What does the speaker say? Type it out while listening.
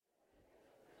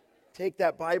take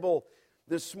that Bible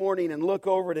this morning and look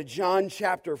over to John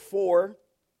chapter 4.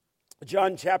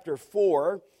 John chapter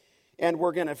 4, and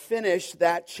we're going to finish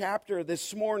that chapter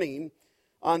this morning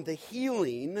on the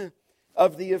healing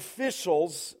of the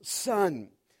official's son.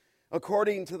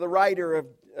 According to the writer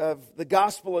of the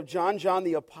Gospel of John, John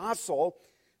the Apostle,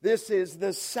 this is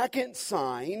the second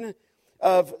sign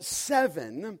of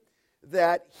 7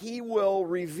 that he will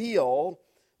reveal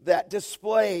that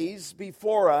displays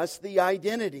before us the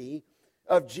identity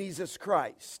of Jesus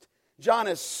Christ. John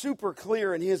is super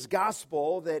clear in his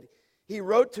gospel that he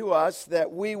wrote to us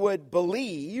that we would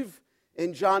believe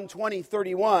in John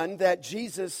 20:31 that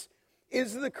Jesus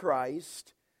is the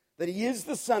Christ, that he is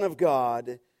the Son of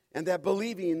God, and that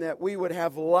believing that we would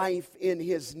have life in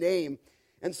his name.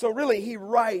 And so really he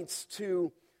writes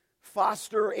to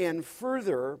foster and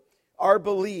further our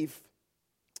belief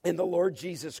in the Lord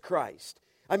Jesus Christ.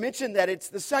 I mentioned that it's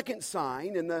the second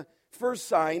sign. In the first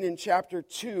sign in chapter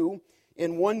 2,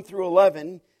 in 1 through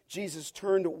 11, Jesus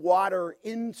turned water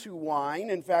into wine.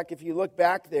 In fact, if you look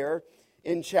back there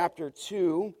in chapter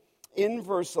 2, in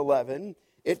verse 11,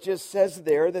 it just says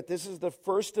there that this is the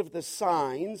first of the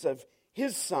signs, of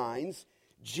his signs,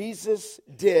 Jesus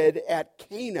did at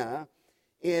Cana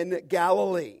in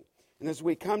Galilee. And as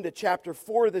we come to chapter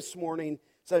 4 this morning,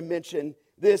 as I mentioned,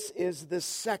 this is the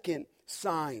second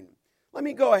sign. Let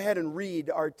me go ahead and read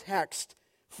our text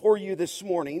for you this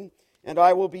morning, and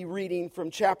I will be reading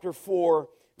from chapter 4,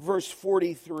 verse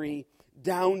 43,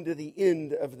 down to the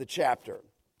end of the chapter.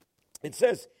 It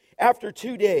says, "After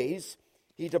 2 days,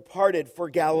 he departed for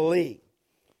Galilee.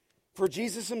 For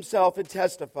Jesus himself had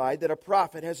testified that a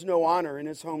prophet has no honor in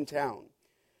his hometown.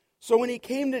 So when he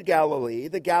came to Galilee,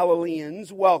 the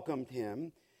Galileans welcomed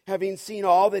him, having seen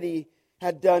all that he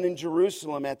had done in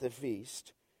Jerusalem at the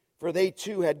feast, for they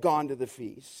too had gone to the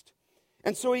feast.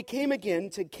 And so he came again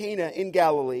to Cana in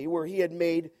Galilee, where he had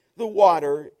made the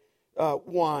water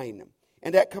wine.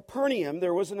 And at Capernaum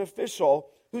there was an official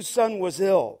whose son was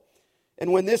ill.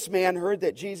 And when this man heard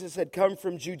that Jesus had come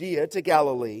from Judea to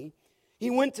Galilee, he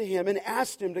went to him and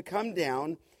asked him to come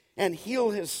down and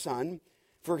heal his son,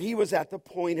 for he was at the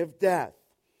point of death.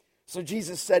 So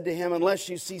Jesus said to him, 'Unless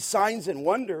you see signs and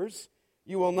wonders,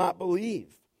 you will not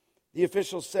believe.' The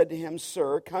official said to him,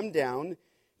 'Sir, come down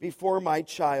before my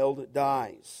child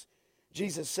dies.'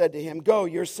 Jesus said to him, 'Go,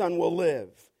 your son will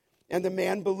live.' And the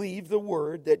man believed the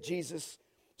word that Jesus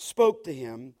spoke to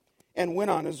him and went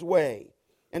on his way.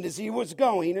 And as he was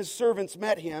going, his servants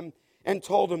met him and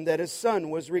told him that his son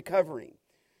was recovering.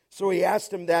 So he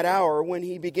asked him that hour when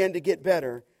he began to get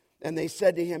better. And they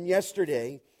said to him,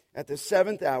 'Yesterday, at the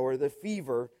 7th hour, the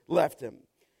fever left him.'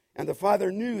 And the father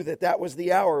knew that that was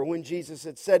the hour when Jesus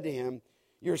had said to him,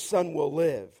 'Your son will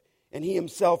live.' And he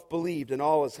himself believed, and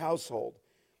all his household.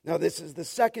 Now this is the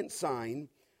second sign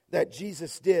that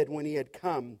Jesus did when he had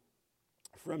come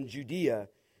from Judea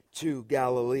to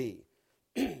Galilee."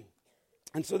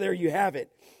 And so there you have it,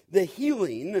 the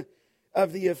healing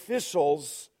of the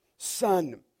official's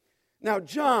son. Now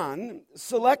John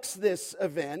selects this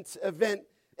event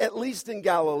at least in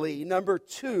Galilee, number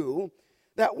 2,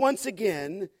 that once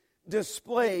again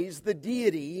displays the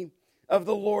deity of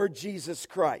the Lord Jesus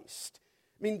Christ.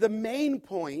 I mean, the main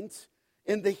point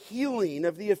in the healing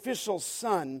of the official's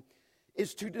son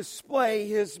is to display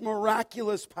his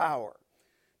miraculous power,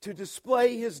 to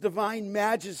display his divine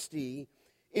majesty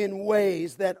in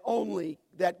ways that only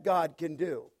that God can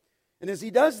do. And as he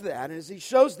does that, as he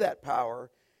shows that power,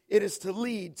 it is to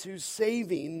lead to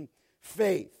saving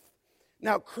faith.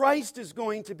 Now, Christ is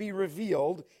going to be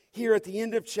revealed here at the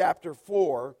end of chapter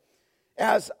 4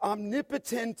 as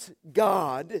omnipotent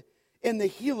God in the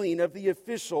healing of the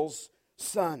official's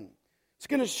son. It's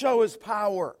going to show his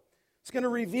power. It's going to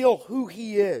reveal who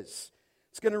he is.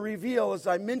 It's going to reveal, as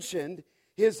I mentioned,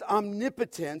 his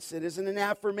omnipotence. It is an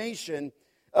affirmation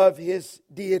of his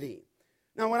deity.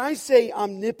 Now, when I say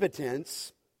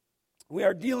omnipotence, we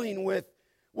are dealing with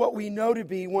what we know to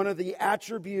be one of the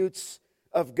attributes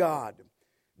of God.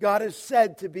 God is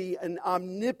said to be an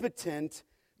omnipotent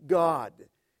God,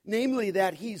 namely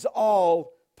that he's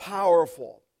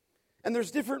all-powerful. And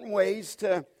there's different ways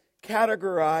to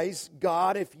categorize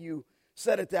God, if you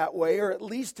said it that way, or at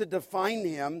least to define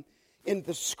him in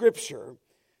the Scripture.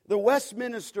 The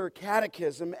Westminster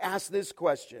Catechism asks this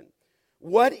question: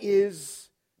 what is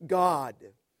God?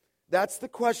 That's the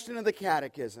question of the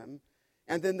Catechism.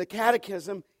 And then the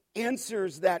Catechism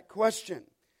answers that question.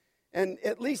 And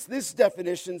at least this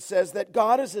definition says that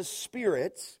God is a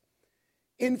spirit,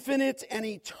 infinite and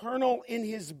eternal in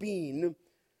his being,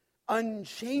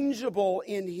 unchangeable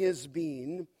in his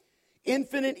being,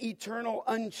 infinite, eternal,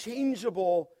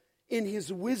 unchangeable in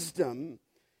his wisdom,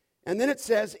 And then it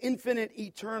says infinite,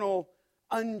 eternal,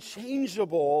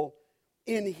 unchangeable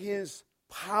in his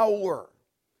power.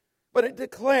 But it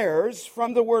declares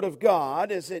from the Word of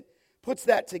God, as it puts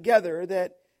that together,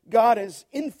 that God is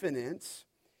infinite,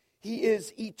 he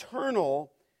is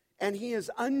eternal, and he is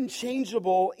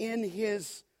unchangeable in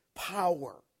his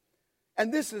power.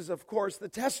 And this is, of course, the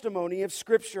testimony of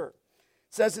Scripture.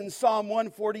 It says in Psalm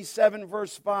 147,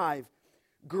 verse 5,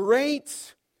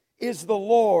 "Great is the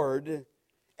Lord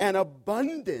and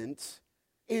abundant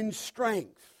in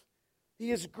strength."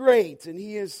 He is great and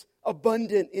he is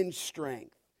abundant in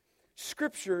strength.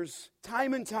 Scriptures,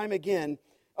 time and time again,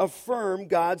 affirm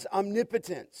God's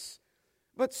omnipotence.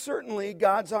 But certainly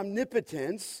God's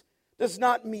omnipotence does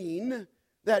not mean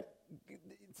that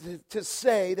to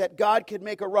say that God could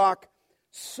make a rock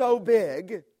so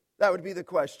big, that would be the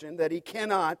question, that he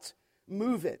cannot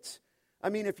move it. I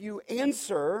mean, if you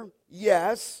answer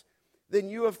yes, then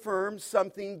you affirm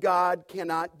something God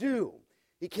cannot do.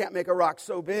 He can't make a rock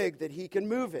so big that he can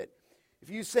move it. If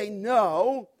you say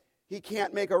no, he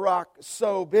can't make a rock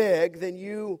so big, then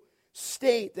you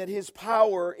state that his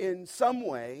power in some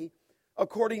way,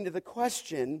 according to the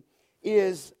question,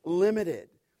 is limited.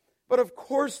 But of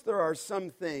course there are some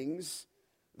things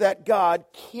that God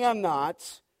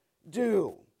cannot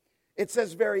do. It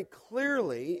says very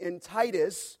clearly in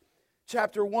Titus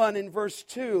chapter 1 and verse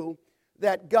 2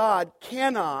 that God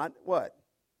cannot, what?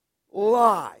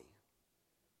 Lie.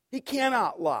 He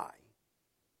cannot lie.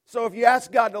 So if you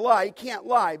ask God to lie, he can't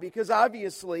lie because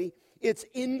obviously it's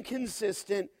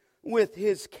inconsistent with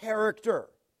his character.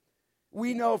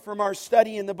 We know from our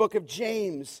study in the book of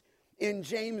James, in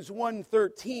James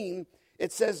 1:13,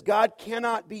 it says God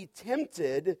cannot be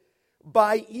tempted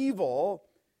by evil,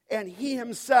 and he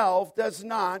himself does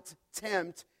not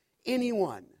tempt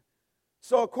anyone.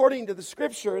 So according to the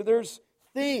Scripture, there's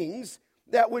things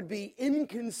that would be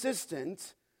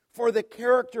inconsistent for the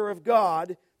character of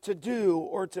God to do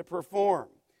or to perform.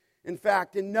 In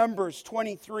fact, in Numbers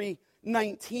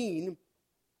 23:19,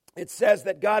 it says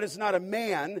that God is not a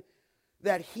man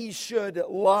that he should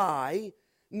lie,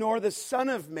 nor the Son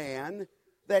of Man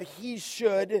that he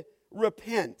should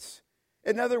repent.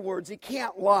 In other words, he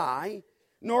can't lie,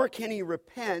 nor can he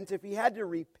repent. If he had to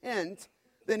repent,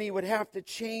 then he would have to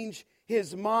change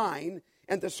his mind.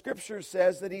 And the Scripture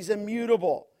says that he's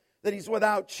immutable, that he's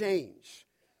without change.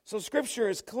 So Scripture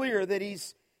is clear that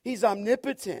he's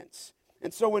omnipotent.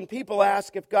 And so when people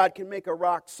ask if God can make a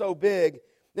rock so big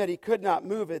that he could not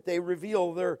move it, they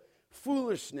reveal their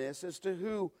foolishness as to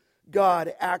who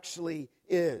God actually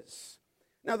is.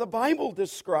 Now the Bible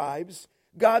describes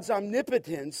God's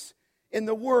omnipotence in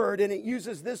the Word, and it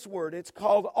uses this word. It's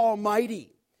called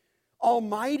Almighty.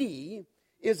 Almighty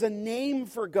is a name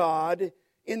for God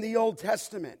in the Old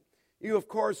Testament. You, of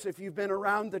course, if you've been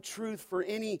around the truth for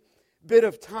any bit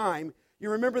of time, you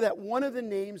remember that one of the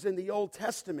names in the Old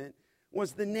Testament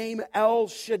was the name El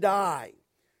Shaddai.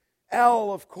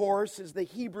 El, of course, is the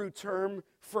Hebrew term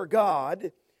for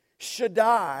God.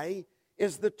 Shaddai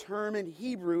is the term in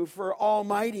Hebrew for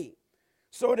Almighty.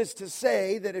 So it is to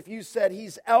say that if you said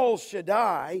he's El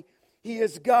Shaddai, he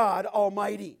is God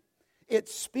Almighty. It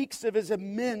speaks of his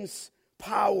immense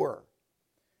power.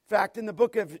 In fact, in the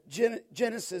book of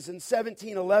Genesis in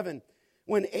 17:11,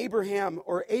 when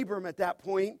Abram at that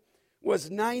point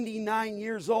was 99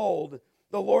 years old,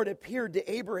 the Lord appeared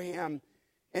to Abraham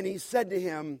and he said to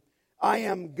him, "I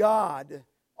am God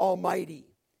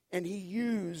Almighty." And he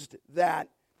used that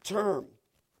term.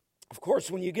 Of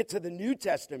course, when you get to the New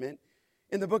Testament,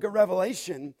 in the book of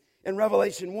Revelation, in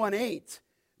Revelation 1:8,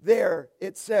 there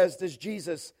it says, "Does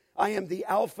Jesus, I am the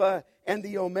Alpha and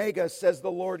the Omega, says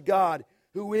the Lord God,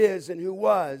 who is and who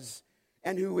was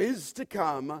and who is to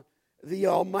come, the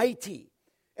Almighty."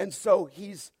 And so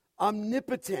he's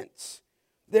omnipotent.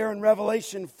 There in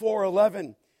Revelation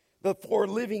 4:11, the four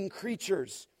living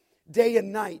creatures, day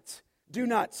and night, do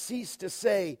not cease to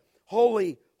say,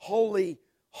 "Holy, holy,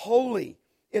 holy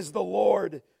is the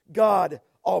Lord God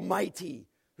Almighty,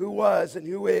 who was and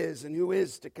who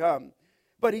is to come."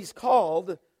 But he's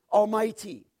called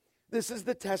Almighty. This is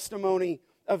the testimony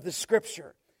of the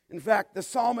Scripture. In fact, the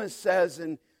psalmist says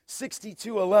in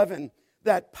 62:11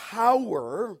 that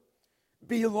power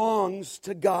belongs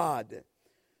to God.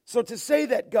 So to say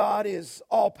that God is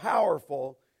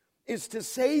all-powerful is to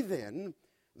say then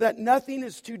that nothing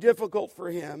is too difficult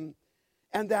for him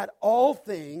and that all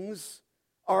things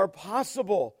are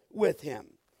possible with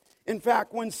him. In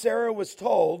fact, when Sarah was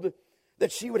told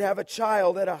that she would have a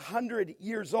child at 100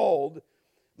 years old,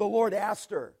 the Lord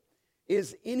asked her,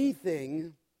 "Is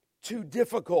anything too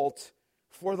difficult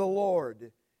for the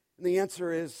Lord?" And the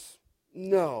answer is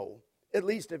no. at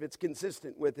least if it's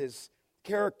consistent with his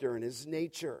character and his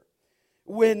nature.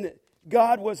 When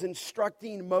God was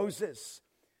instructing Moses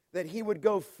that he would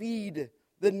go feed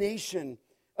the nation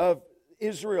of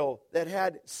Israel that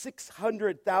had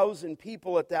 600,000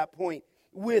 people at that point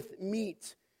with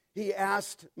meat, he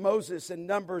asked Moses in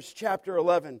Numbers chapter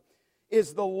 11,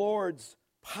 is the Lord's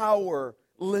power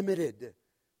limited?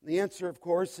 The answer, of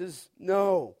course, is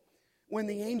no. When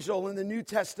the angel in the New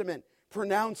Testament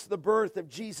pronounced the birth of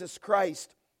Jesus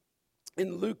Christ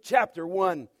in Luke chapter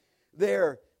 1,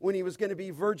 there, when he was going to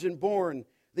be virgin born,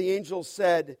 the angel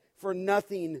said, for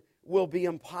nothing will be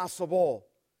impossible.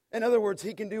 In other words,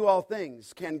 he can do all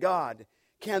things. Can God?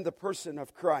 Can the person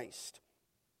of Christ?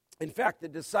 In fact, the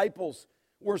disciples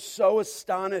were so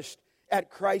astonished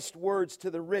at Christ's words to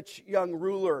the rich young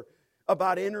ruler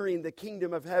about entering the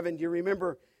kingdom of heaven. Do you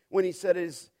remember when he said it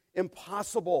is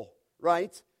impossible,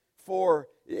 right? For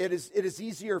it is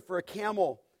easier for a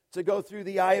camel to go through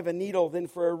the eye of a needle than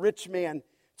for a rich man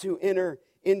to enter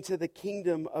into the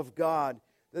kingdom of God.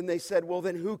 Then they said, well,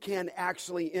 then who can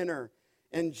actually enter?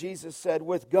 And Jesus said,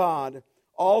 with God,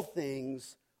 all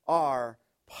things are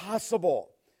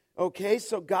possible. Okay,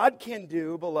 so God can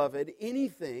do, beloved,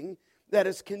 anything that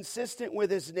is consistent with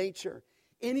his nature,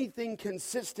 anything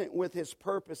consistent with his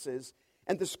purposes.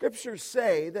 And the scriptures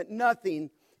say that nothing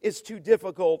is too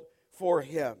difficult for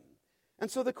him. And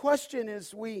so the question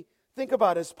is, we think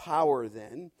about his power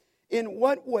then. In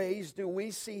what ways do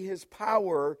we see his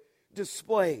power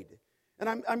displayed?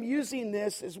 And I'm using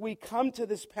this as we come to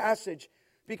this passage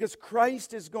because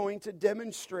Christ is going to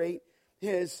demonstrate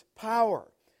his power.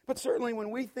 But certainly when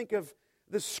we think of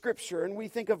the scripture and we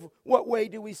think of what way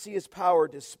do we see his power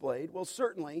displayed, well,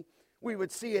 certainly we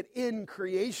would see it in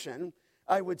creation.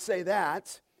 I would say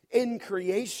that. In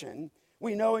creation.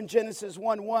 We know in Genesis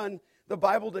 1:1, the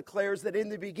Bible declares that in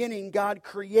the beginning God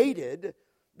created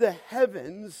the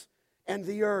heavens and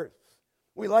the earth.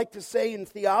 We like to say in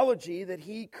theology that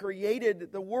he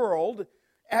created the world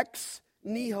ex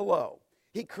nihilo.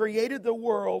 He created the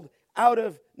world out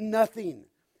of nothing.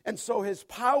 And so his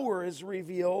power is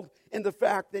revealed in the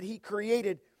fact that he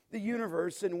created the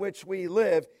universe in which we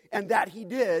live, and that he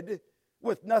did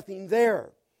with nothing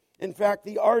there. In fact,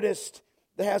 the artist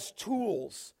that has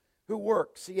tools who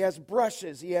works, he has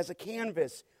brushes, he has a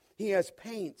canvas, he has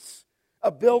paints.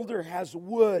 A builder has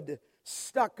wood,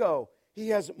 stucco, he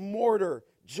has mortar,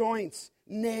 joints,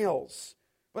 nails.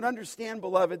 But understand,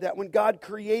 beloved, that when God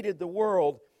created the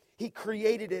world, he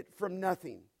created it from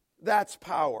nothing. That's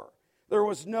power. There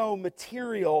was no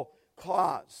material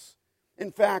cause.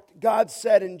 In fact, God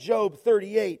said in Job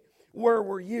 38, where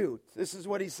were you? This is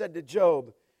what he said to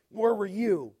Job. Where were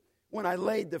you when I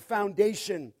laid the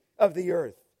foundation of the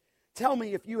earth? Tell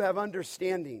me if you have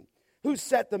understanding. Who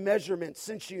set the measurement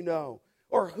since you know?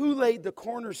 Or who laid the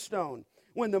cornerstone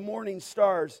when the morning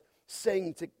stars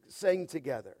sang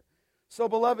together? So,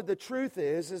 beloved, the truth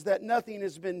is that nothing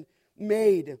has been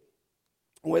made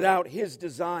without his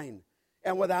design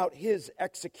and without his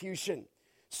execution.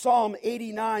 Psalm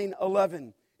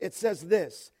 89:11, it says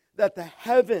this, that the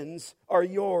heavens are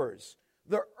yours,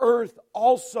 the earth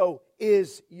also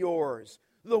is yours,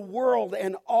 the world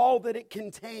and all that it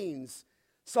contains.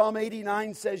 Psalm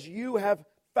 89 says, you have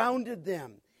founded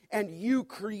them and you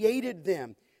created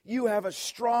them. You have a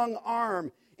strong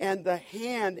arm and the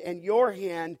hand, and your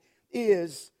hand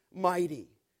is mighty.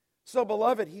 So,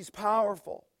 beloved, he's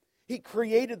powerful. He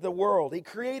created the world. He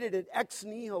created it ex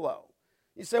nihilo.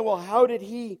 You say, well, how did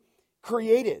he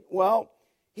create it? Well,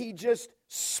 he just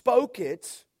spoke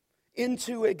it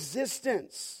into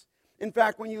existence. In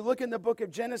fact, when you look in the book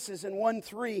of Genesis in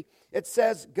 1:3, it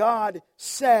says, God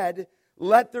said,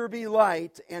 let there be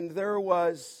light, and there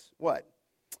was what?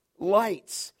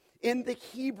 Lights. In the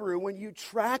Hebrew, when you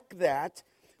track that,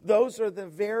 those are the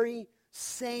very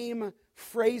same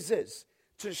phrases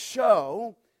to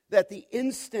show that the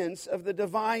instance of the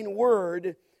divine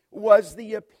word was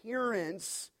the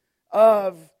appearance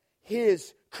of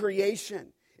his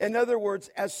creation. In other words,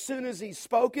 as soon as he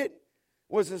spoke it,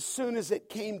 was as soon as it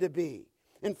came to be.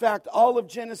 In fact, all of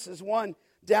Genesis 1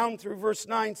 down through verse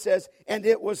 9 says, and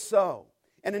it was so.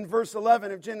 And in verse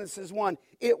 11 of Genesis 1,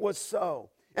 it was so.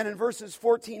 And in verses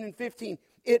 14 and 15,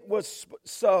 it was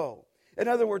so. In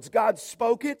other words, God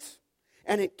spoke it,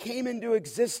 and it came into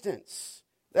existence.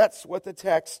 That's what the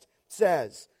text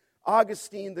says.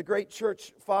 Augustine, the great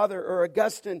church father, or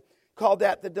Augustine, called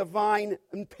that the divine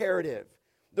imperative.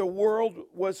 The world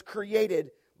was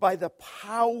created by the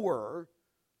power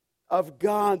of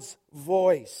God's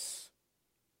voice.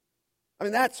 I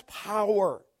mean, that's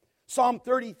power. Psalm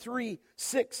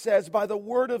 33:6 says, by the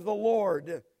word of the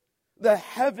Lord, the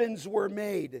heavens were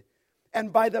made,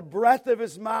 and by the breath of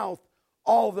his mouth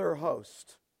all their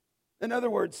host. In other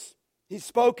words, he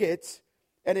spoke it,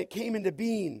 and it came into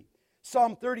being.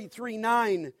 Psalm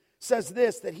 33:9 says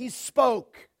this, that he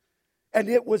spoke, and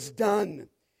it was done.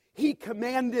 He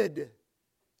commanded,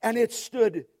 and it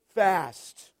stood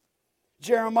fast.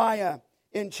 Jeremiah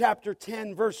in chapter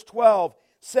 10, verse 12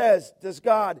 says, does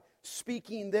God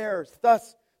speaking there,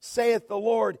 thus saith the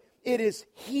Lord, it is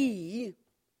he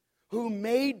who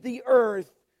made the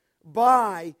earth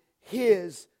by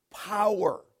his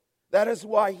power. That is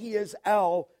why he is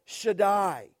El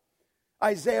Shaddai.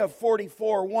 Isaiah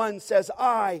 44:1 says,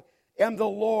 I am the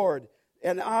Lord,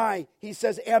 and I, he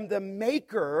says, am the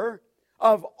maker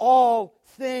of all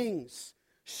things,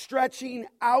 stretching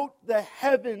out the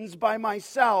heavens by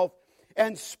myself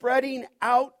and spreading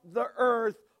out the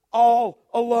earth all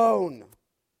alone.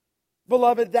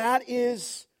 Beloved, that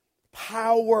is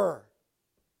power.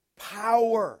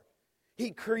 Power.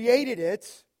 He created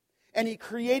it, and he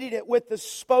created it with the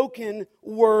spoken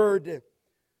word.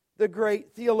 The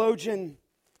great theologian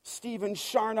Stephen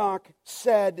Charnock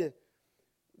said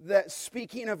that,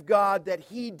 speaking of God, that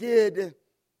he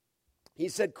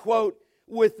said, quote,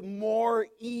 with more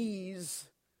ease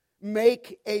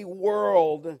make a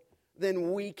world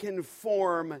than we can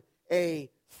form a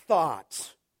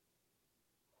thought.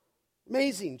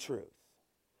 Amazing truth.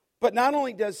 But not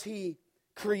only does he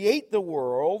create the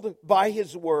world by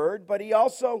his word, but he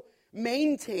also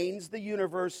maintains the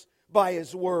universe by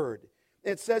his word.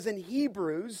 It says in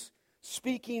Hebrews,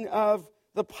 speaking of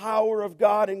the power of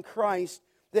God in Christ,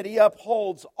 that he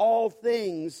upholds all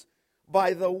things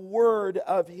by the word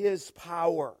of his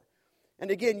power.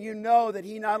 And again, you know that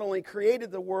he not only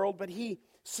created the world, but he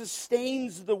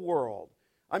sustains the world.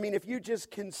 I mean, if you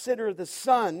just consider the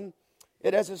sun,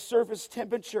 it has a surface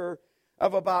temperature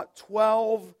of about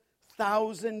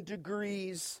 12,000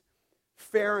 degrees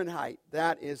Fahrenheit.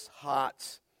 That is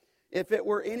hot. If it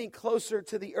were any closer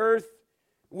to the earth,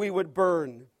 we would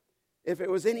burn. If it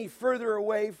was any further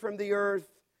away from the earth,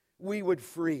 we would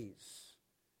freeze.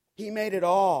 He made it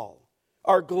all.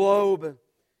 Our globe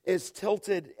is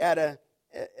tilted at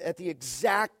the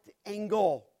exact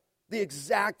angle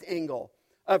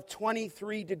of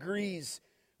 23 degrees,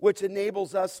 which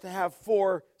enables us to have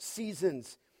 4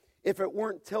 seasons. If it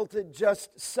weren't tilted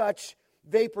just such,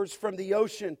 vapors from the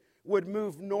ocean would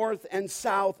move north and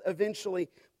south, eventually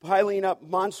piling up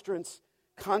monstrous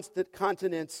constant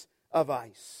continents of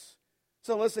ice.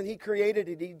 So listen, he created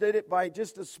it. He did it by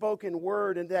just a spoken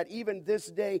word, and that even this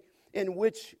day in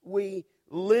which we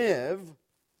live,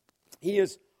 he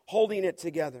is holding it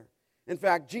together. In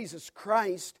fact, Jesus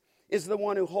Christ is the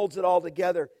one who holds it all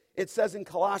together. It says in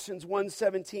Colossians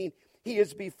 1:17, he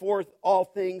is before all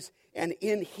things, and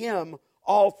in him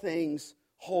all things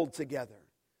hold together.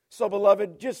 So,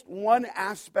 beloved, just one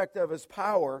aspect of his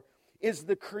power is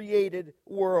the created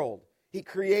world. He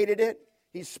created it,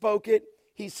 he spoke it,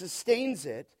 he sustains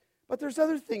it, but there's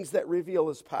other things that reveal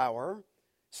his power.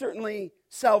 Certainly,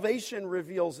 salvation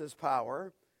reveals his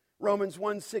power. Romans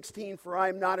 1:16, for I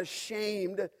am not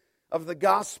ashamed of the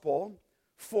gospel,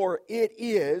 for it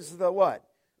is the what?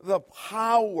 The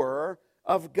power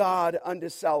of God unto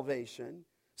salvation.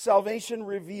 Salvation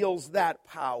reveals that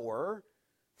power.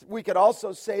 We could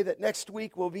also say that next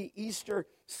week will be Easter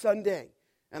Sunday.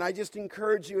 And I just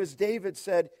encourage you, as David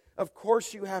said, of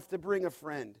course you have to bring a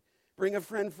friend. Bring a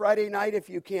friend Friday night if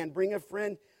you can. Bring a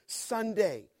friend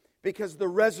Sunday. Because the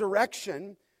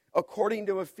resurrection, according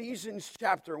to Ephesians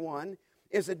chapter 1,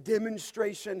 is a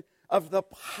demonstration of the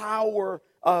power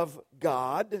of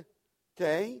God.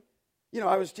 Okay? You know,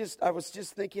 I was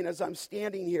just thinking as I'm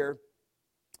standing here,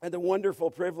 I had the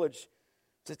wonderful privilege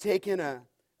to take in a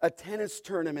tennis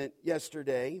tournament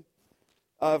yesterday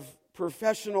of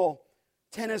professional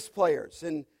tennis players.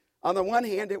 And on the one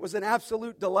hand, it was an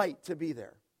absolute delight to be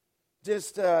there.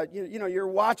 Just, you're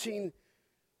watching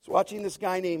this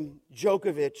guy named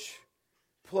Djokovic,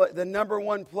 the number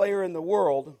 1 player in the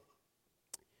world,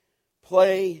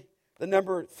 play the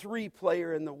number 3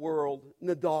 player in the world,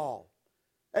 Nadal.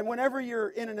 And whenever you're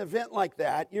in an event like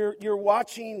that, you're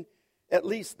watching, at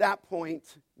least that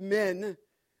point, men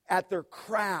at their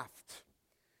craft.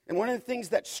 And one of the things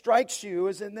that strikes you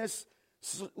is in this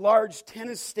large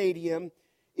tennis stadium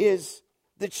is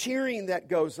the cheering that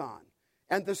goes on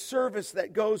and the service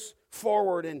that goes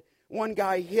forward. And one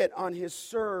guy hit on his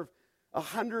serve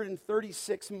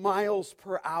 136 miles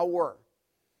per hour.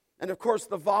 And of course,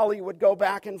 the volley would go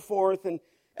back and forth, and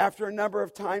after a number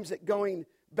of times it going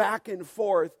back and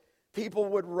forth, people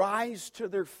would rise to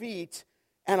their feet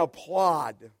and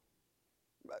applaud.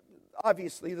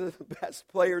 Obviously, the best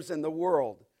players in the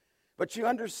world. But you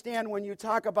understand, when you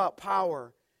talk about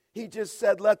power, He just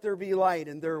said, let there be light,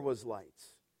 and there was light.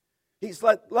 He's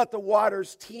let the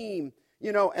waters teem,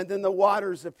 and then the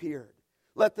waters appeared.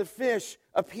 Let the fish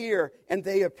appear, and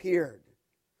they appeared.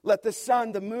 Let the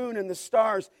sun, the moon, and the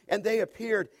stars, and they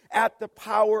appeared at the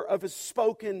power of His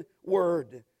spoken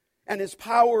word. And His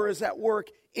power is at work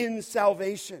in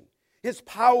salvation. His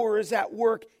power is at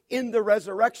work in the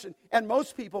resurrection. And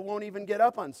most people won't even get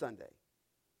up on Sunday.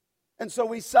 And so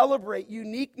we celebrate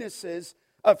uniquenesses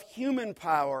of human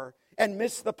power and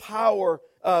miss the power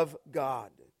of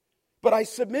God. But I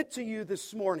submit to you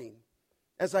this morning,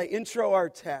 as I intro our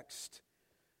text,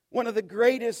 one of the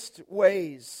greatest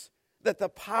ways that the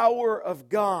power of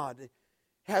God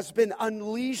has been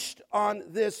unleashed on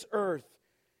this earth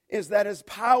is that His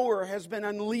power has been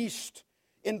unleashed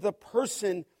in the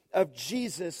person of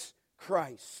Jesus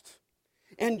Christ.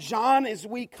 And John, as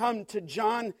we come to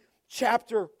John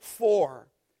chapter 4,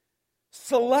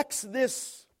 selects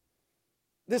this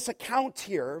account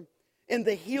here in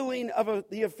the healing of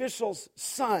the official's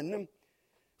son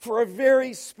for a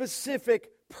very specific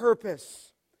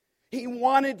purpose. He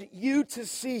wanted you to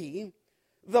see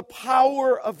the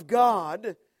power of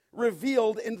God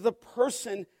revealed in the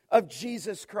person of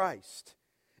Jesus Christ.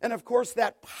 And of course,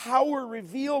 that power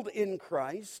revealed in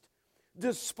Christ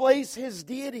displays His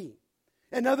deity.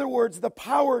 In other words, the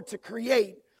power to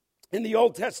create in the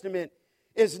Old Testament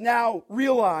is now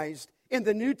realized in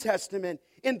the New Testament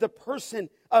in the person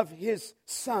of His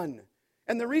Son.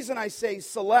 And the reason I say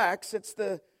selects, it's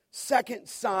the second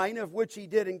sign of which He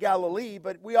did in Galilee,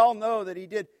 but we all know that He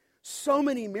did so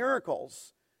many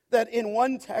miracles that in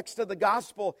one text of the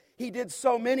gospel, He did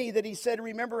so many that He said,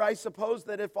 remember, I suppose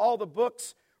that if all the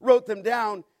books wrote them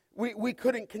down, we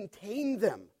couldn't contain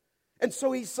them. And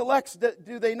so He selects,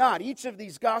 do they not, each of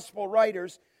these gospel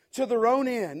writers to their own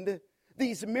end,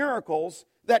 these miracles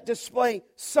that display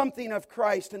something of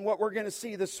Christ. And what we're going to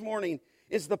see this morning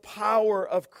is the power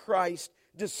of Christ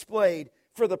displayed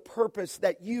for the purpose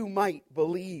that you might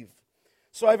believe.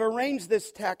 So I've arranged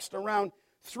this text around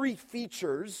three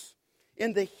features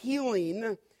in the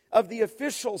healing of the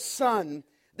official son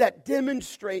that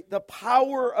demonstrate the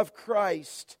power of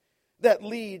Christ that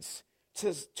leads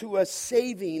to a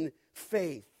saving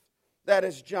faith. That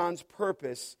is John's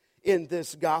purpose in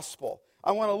this gospel.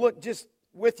 I want to look just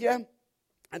with you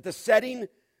at the setting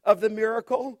of the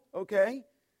miracle, okay?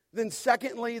 Then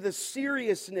secondly, the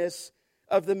seriousness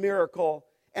of the miracle.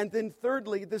 And then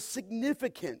thirdly, the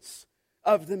significance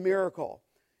of the miracle.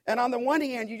 And on the one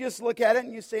hand, you just look at it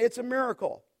and you say it's a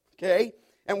miracle, okay?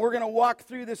 And we're going to walk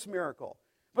through this miracle.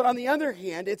 But on the other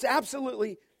hand, it's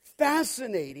absolutely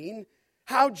fascinating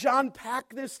how John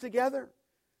packed this together.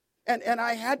 And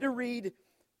I had to read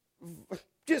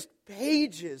just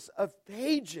pages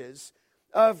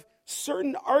of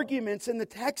certain arguments in the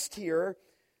text here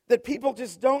that people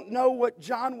just don't know what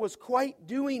John was quite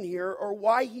doing here or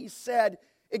why he said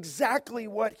exactly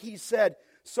what he said.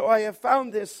 So I have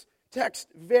found this text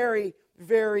very,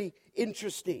 very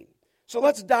interesting. So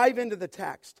let's dive into the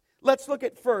text. Let's look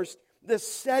at first the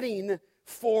setting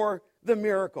for the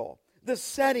miracle. The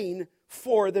setting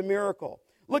for the miracle.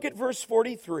 Look at verse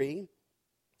 43.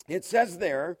 It says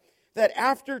there that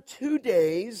after 2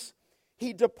 days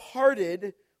He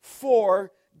departed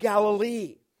for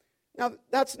Galilee. Now,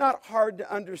 that's not hard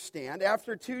to understand.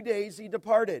 After 2 days He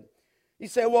departed. You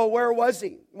say, well, where was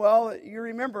He? Well, you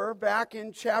remember back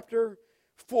in chapter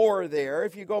 4 there,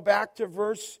 if you go back to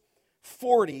verse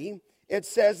 40, it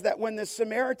says that when the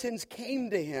Samaritans came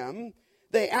to Him,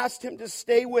 they asked Him to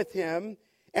stay with Him,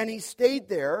 and He stayed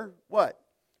there, what?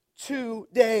 2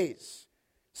 days.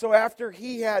 So after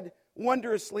He had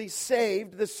wondrously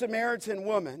saved the Samaritan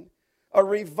woman, a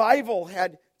revival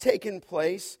had taken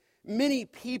place. Many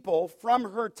people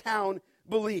from her town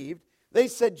believed. They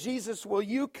said, Jesus, will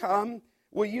you come?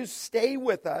 Will you stay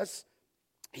with us?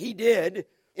 He did,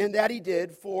 and that He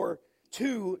did for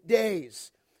 2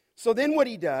 days. So then what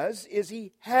He does is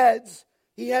He heads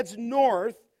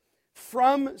north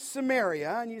from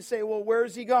Samaria. And you say, well, where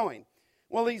is He going?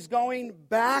 Well, He's going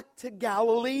back to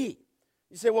Galilee.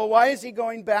 You say, well, why is He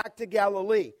going back to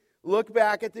Galilee? Look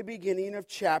back at the beginning of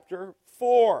chapter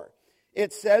 4.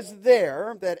 It says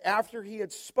there that after He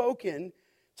had spoken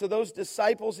to those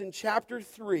disciples in chapter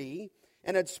 3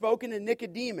 and had spoken to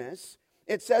Nicodemus,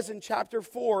 it says in chapter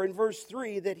 4 in verse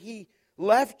 3 that He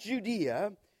left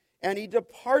Judea and He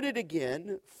departed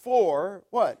again for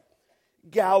what?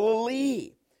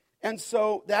 Galilee. And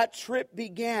so that trip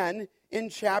began in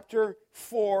chapter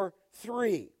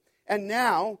 4:3. And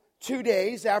now, 2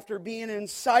 days after being in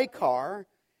Sychar,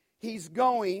 He's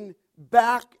going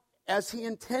back as He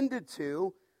intended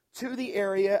to the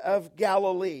area of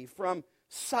Galilee. From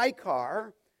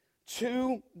Sychar,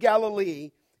 to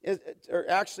Galilee, or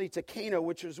actually to Cana,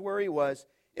 which is where he was,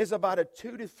 is about a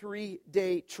 2 to 3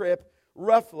 day trip,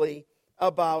 roughly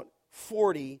about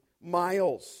 40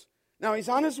 miles. Now he's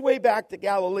on his way back to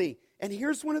Galilee, and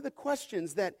here's one of the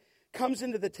questions that comes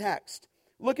into the text.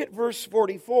 Look at verse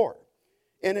 44,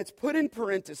 and it's put in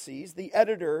parentheses. The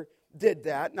editor did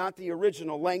that, not the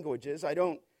original languages. I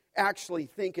don't actually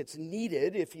think it's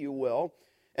needed, if you will.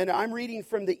 And I'm reading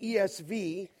from the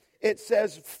ESV. It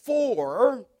says,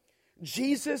 "For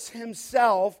Jesus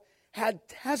himself had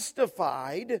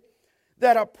testified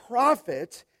that a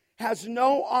prophet has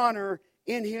no honor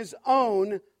in his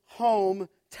own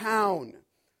hometown."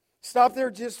 Stop there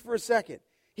just for a second.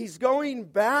 He's going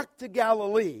back to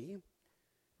Galilee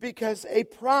because a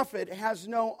prophet has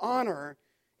no honor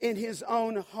in his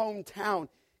own hometown.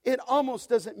 It almost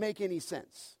doesn't make any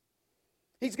sense.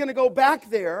 He's going to go back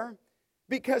there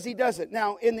because he doesn't.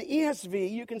 Now, in the ESV,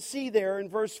 you can see there in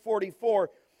verse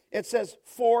 44, it says,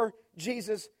 "For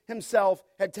Jesus himself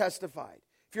had testified."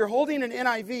 If you're holding an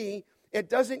NIV, it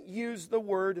doesn't use the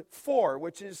word "for,"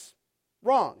 which is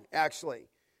wrong, actually,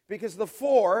 because the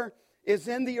 "for" is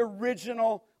in the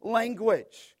original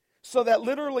language. So that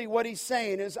literally what he's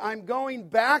saying is, I'm going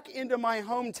back into my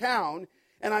hometown,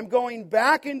 and I'm going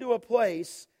back into a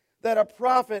place that a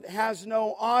prophet has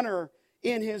no honor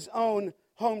in his own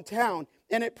hometown.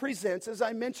 And it presents, as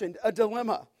I mentioned, a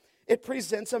dilemma. It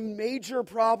presents a major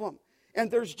problem. And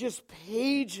there's just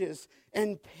pages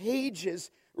and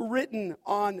pages written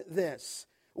on this.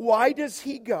 Why does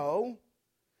he go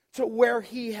to where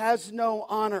he has no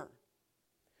honor?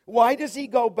 Why does he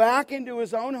go back into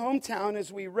his own hometown,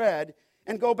 as we read,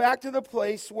 and go back to the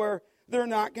place where they're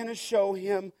not going to show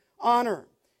him honor?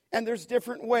 And there's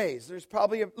different ways. There's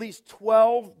probably at least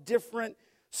 12 different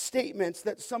statements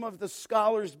that some of the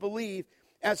scholars believe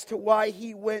as to why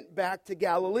he went back to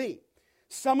Galilee.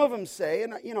 Some of them say,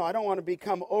 and I don't want to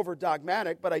become over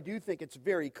dogmatic, but I do think it's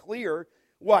very clear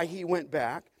why he went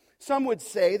back. Some would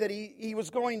say that he was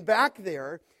going back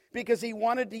there because he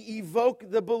wanted to evoke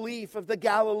the belief of the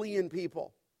Galilean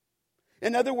people.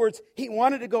 In other words, he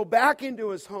wanted to go back into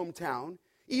his hometown,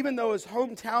 even though his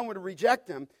hometown would reject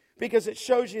him, because it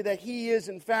shows you that he is,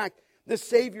 in fact, the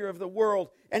Savior of the world,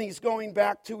 and he's going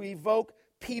back to evoke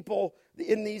people,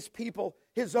 in these people,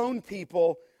 his own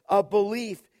people, a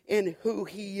belief in who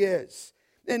he is.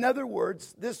 In other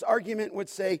words, this argument would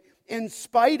say, in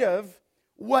spite of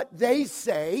what they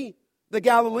say, the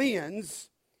Galileans,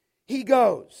 he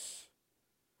goes.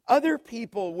 Other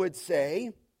people would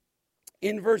say,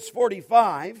 in verse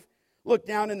 45, look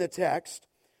down in the text,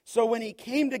 "So when he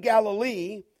came to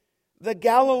Galilee, the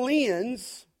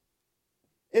Galileans,"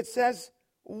 it says,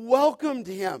 "welcomed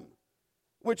him,"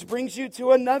 which brings you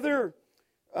to another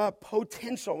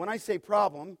potential. When I say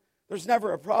problem, there's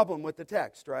never a problem with the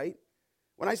text, right?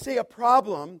 When I say a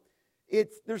problem,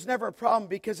 there's never a problem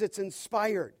because it's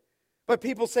inspired. But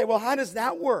people say, well, how does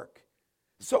that work?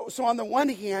 So on the one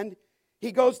hand,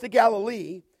 he goes to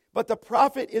Galilee, but the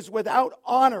prophet is without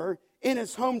honor in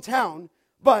his hometown.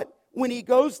 But when he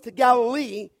goes to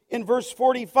Galilee, in verse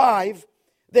 45,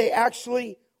 they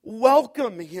actually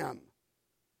welcome him.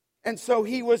 And so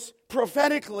he was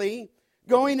prophetically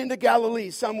going into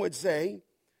Galilee, some would say,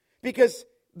 because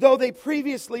though they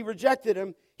previously rejected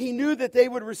him, he knew that they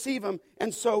would receive him,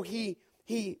 and so he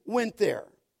went there.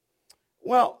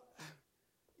 Well,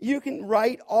 you can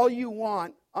write all you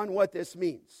want on what this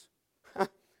means.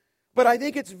 But I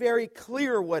think it's very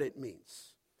clear what it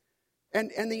means.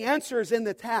 And the answer is in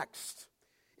the text.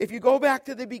 If you go back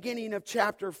to the beginning of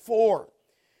chapter 4,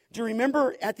 do you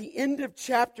remember at the end of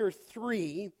chapter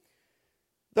 3,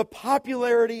 the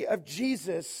popularity of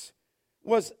Jesus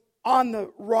was on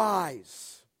the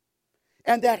rise,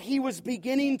 and that he was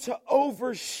beginning to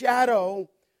overshadow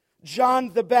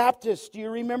John the Baptist? Do you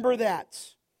remember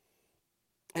that?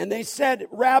 And they said,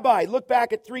 "Rabbi," look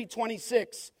back at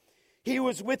 3:26, "he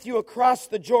was with you across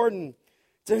the Jordan,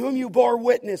 to whom you bore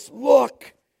witness.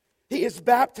 Look, he is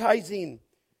baptizing,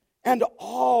 and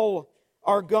all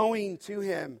are going to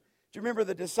him." Do you remember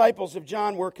the disciples of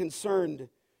John were concerned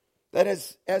that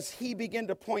as he began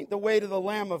to point the way to the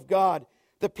Lamb of God,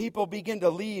 the people begin to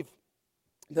leave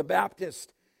the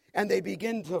Baptist and they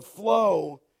begin to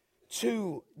flow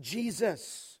to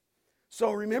Jesus.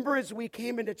 So remember, as we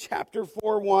came into chapter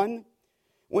 4:1,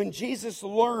 when Jesus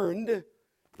learned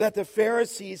that the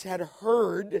Pharisees had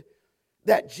heard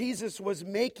that Jesus was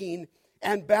making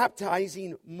and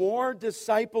baptizing more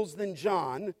disciples than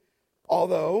John,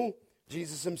 although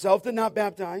Jesus himself did not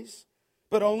baptize,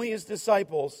 but only his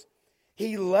disciples,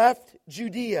 he left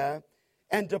Judea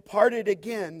and departed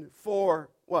again for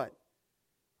what?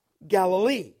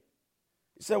 Galilee.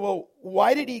 You say, well,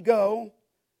 why did he go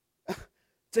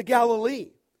to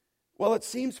Galilee? Well, it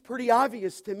seems pretty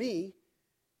obvious to me.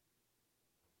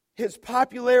 His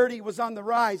popularity was on the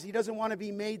rise. He doesn't want to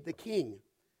be made the king.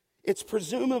 It's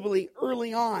presumably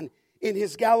early on in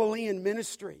his Galilean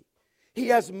ministry. He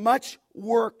has much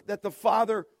work that the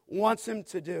Father wants him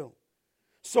to do.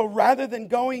 So rather than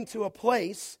going to a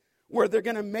place where they're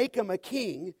going to make him a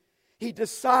king, he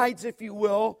decides, if you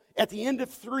will, at the end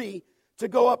of 3, to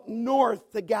go up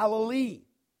north to Galilee.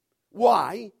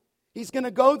 Why? He's going to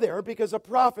go there because a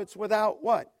prophet's without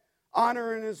what?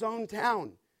 Honor in his own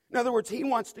town. In other words, he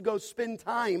wants to go spend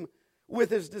time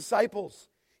with his disciples.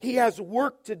 He has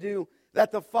work to do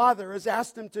that the Father has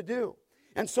asked him to do.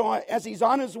 And so as he's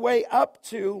on his way up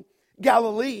to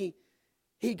Galilee,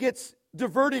 he gets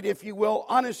diverted, if you will,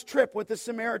 on his trip with the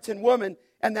Samaritan woman,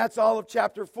 and that's all of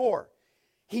chapter 4.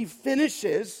 He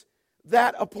finishes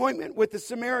that appointment with the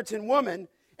Samaritan woman,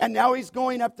 and now he's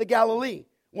going up to Galilee.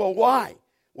 Well, why?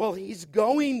 Well, he's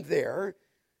going there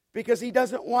because he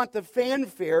doesn't want the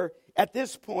fanfare at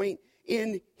this point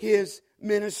in his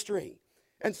ministry.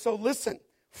 And so listen,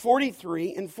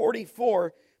 43 and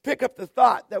 44 pick up the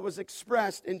thought that was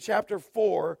expressed in chapter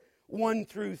 4, 1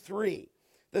 through 3.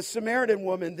 The Samaritan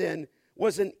woman then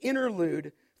was an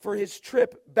interlude for his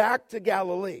trip back to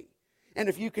Galilee. And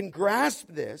if you can grasp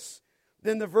this,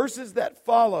 then the verses that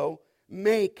follow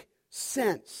make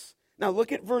sense. Now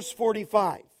look at verse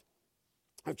 45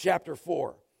 of chapter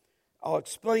 4. I'll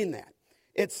explain that.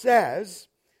 It says,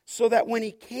 so that when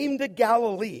he came to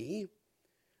Galilee,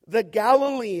 the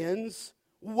Galileans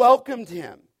welcomed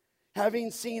him,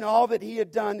 having seen all that he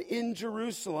had done in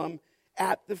Jerusalem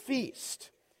at the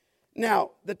feast.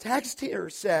 Now, the text here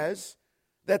says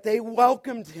that they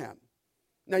welcomed him.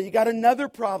 Now, you got another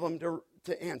problem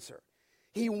to answer.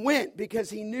 He went because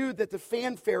he knew that the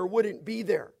fanfare wouldn't be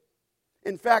there.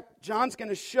 In fact, John's going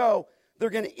to show they're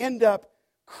going to end up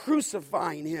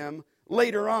crucifying him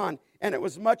later on, and it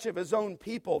was much of his own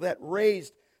people that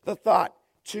raised the thought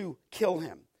to kill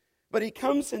him. But he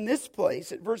comes in this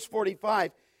place at verse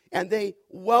 45, and they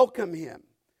welcome him.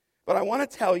 But I want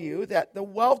to tell you that the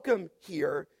welcome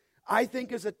here, I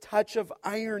think, is a touch of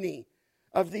irony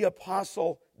of the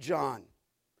Apostle John.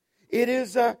 It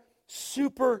is a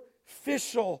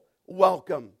superficial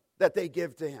welcome that they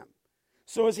give to him.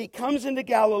 So as he comes into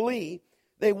Galilee,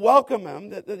 they welcome him.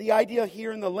 The idea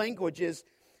here in the language is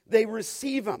they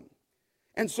receive him.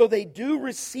 And so they do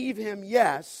receive him,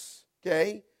 yes,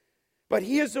 okay? But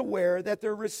he is aware that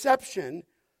their reception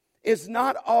is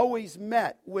not always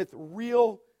met with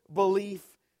real belief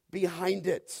behind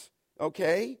it,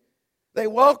 okay? They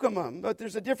welcome him, but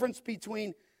there's a difference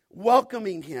between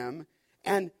welcoming him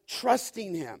and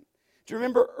trusting him. Do you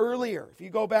remember earlier, if you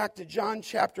go back to John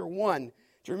chapter 1,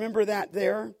 do you remember that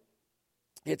there?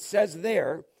 It says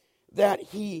there that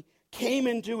he came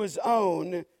into his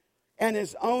own, and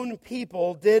his own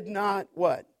people did not,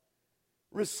 what?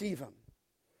 Receive him.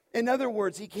 In other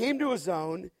words, he came to his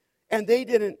own, and they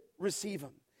didn't receive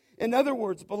him. In other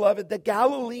words, beloved, the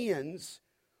Galileans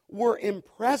were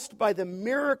impressed by the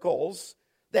miracles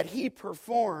that he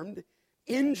performed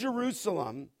in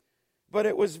Jerusalem, but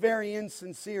it was very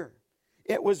insincere.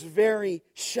 It was very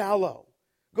shallow.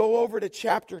 Go over to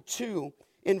chapter 2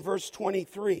 in verse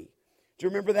 23. Do you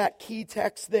remember that key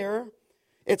text there?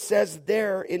 It says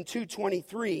there in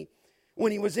 2:23,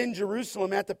 when he was in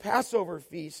Jerusalem at the Passover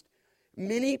feast,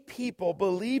 many people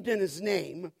believed in his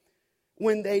name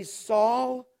when they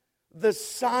saw the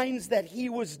signs that he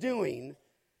was doing,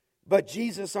 but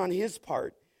Jesus on his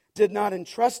part did not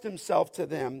entrust himself to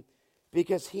them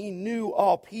because he knew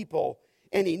all people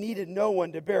and he needed no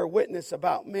one to bear witness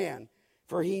about man,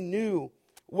 for he knew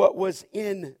what was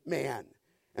in man.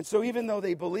 And so even though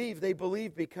they believed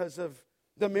because of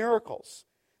the miracles.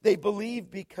 They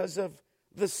believed because of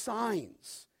the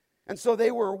signs. And so they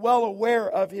were well aware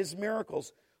of his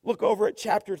miracles. Look over at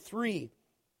chapter 3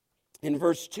 in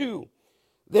verse 2.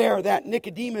 There, that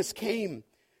Nicodemus came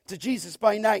to Jesus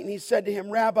by night, and he said to him,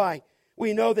 Rabbi,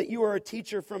 we know that you are a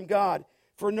teacher from God,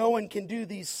 for no one can do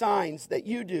these signs that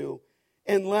you do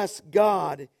unless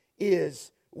God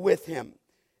is with him.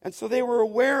 And so they were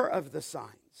aware of the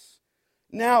signs.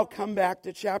 Now come back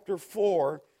to chapter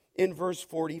 4 in verse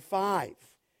 45.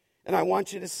 And I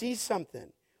want you to see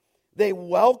something. They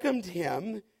welcomed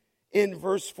him in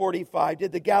verse 45,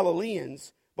 did the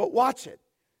Galileans, but watch it.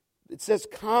 It says,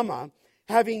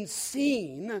 having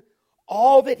seen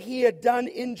all that he had done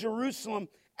in Jerusalem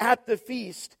at the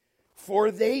feast,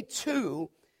 for they too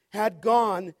had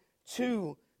gone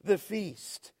to the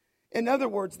feast. In other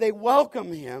words, they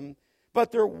welcome him,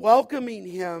 but they're welcoming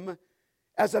him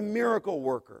as a miracle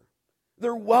worker.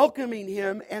 They're welcoming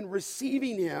him and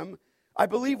receiving him, I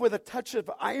believe with a touch of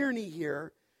irony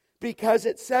here, because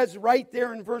it says right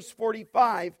there in verse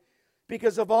 45,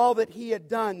 because of all that he had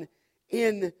done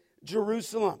in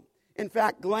Jerusalem. In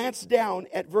fact, glance down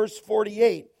at verse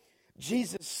 48.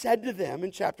 Jesus said to them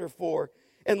in chapter 4,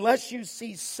 unless you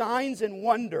see signs and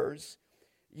wonders,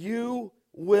 you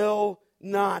will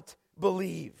not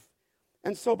believe.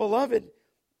 And so, beloved,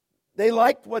 they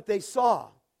liked what they saw,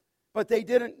 but they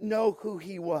didn't know who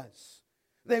he was.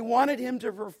 They wanted him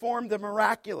to perform the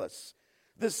miraculous,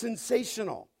 the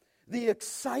sensational, the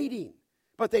exciting,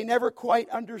 but they never quite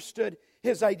understood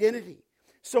his identity.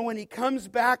 So when he comes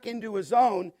back into his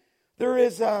own, there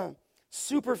is a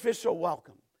superficial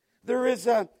welcome. There is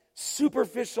a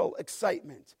superficial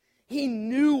excitement. He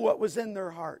knew what was in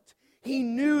their heart. He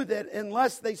knew that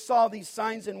unless they saw these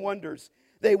signs and wonders,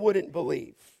 they wouldn't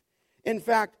believe. In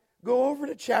fact, go over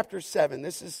to chapter 7.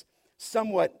 This is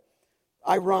somewhat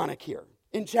ironic here.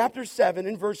 In chapter 7,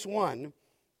 in verse 1,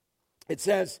 it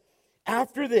says,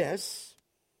 after this,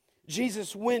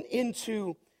 Jesus went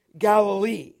into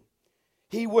Galilee.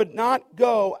 He would not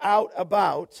go out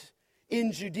about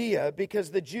in Judea because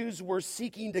the Jews were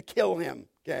seeking to kill him.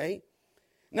 Okay?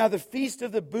 Now the feast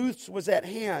of the booths was at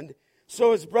hand,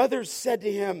 so his brothers said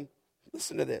to him,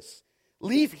 listen to this,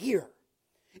 leave here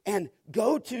and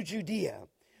go to Judea,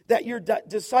 that your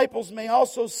disciples may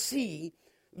also see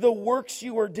the works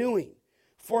you are doing.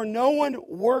 For no one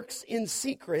works in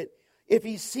secret if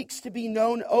he seeks to be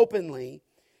known openly.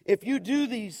 If you do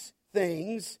these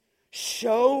things,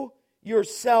 show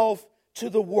yourself to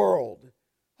the world.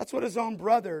 That's what his own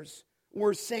brothers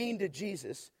were saying to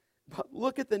Jesus. But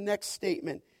look at the next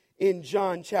statement in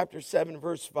John chapter 7,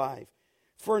 verse 5.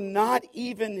 For not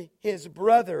even his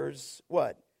brothers,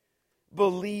 what?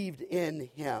 Believed in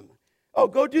him. Oh,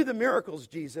 go do the miracles,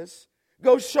 Jesus.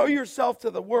 Go show yourself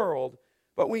to the world.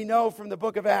 But we know from the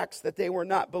book of Acts that they were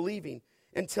not believing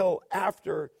until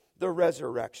after the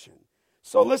resurrection.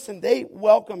 So listen, they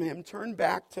welcome him. Turn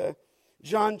back to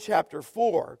John chapter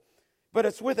 4. But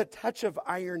it's with a touch of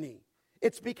irony.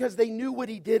 It's because they knew what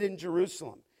he did in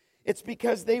Jerusalem. It's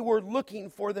because they were looking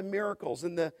for the miracles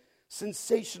and the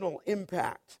sensational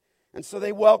impact. And so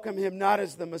they welcome him not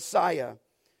as the Messiah,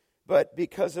 but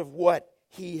because of what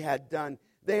he had done.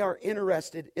 They are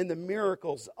interested in the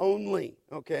miracles only,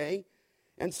 okay?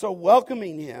 And so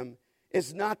welcoming him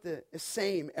is not the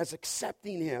same as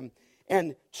accepting him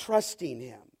and trusting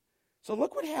him. So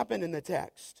look what happened in the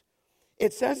text.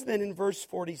 It says then in verse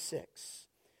 46,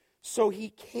 so he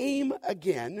came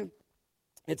again,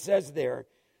 it says there,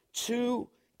 to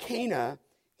Cana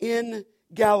in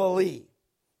Galilee.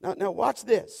 Now watch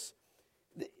this.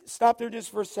 Stop there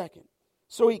just for a second.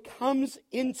 So he comes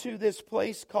into this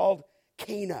place called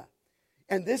Cana.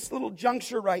 And this little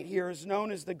juncture right here is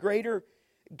known as the Greater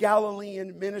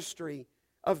Galilean Ministry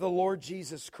of the Lord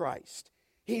Jesus Christ.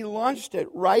 He launched it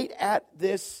right at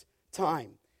this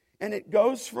time. And it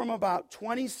goes from about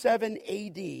 27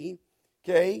 AD,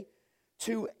 okay,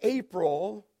 to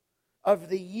April of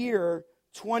the year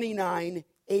 29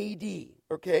 AD,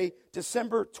 okay?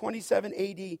 December 27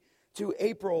 AD to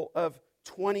April of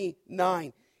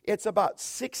 29. It's about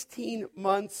 16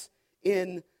 months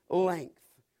in length.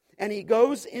 And he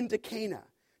goes into Cana.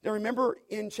 Now remember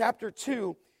in chapter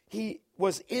 2, he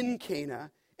was in Cana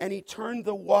and he turned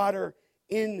the water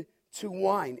into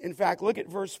wine. In fact, look at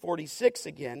verse 46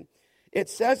 again. It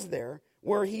says there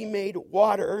where he made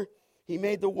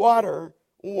the water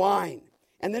wine.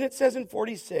 And then it says in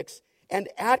 46, and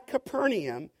at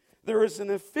Capernaum there is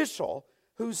an official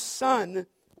whose son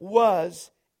was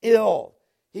ill.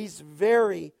 He's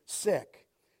very sick.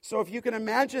 So if you can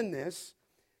imagine this,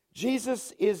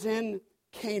 Jesus is in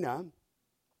Cana,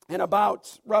 and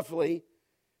about roughly,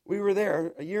 we were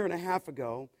there a year and a half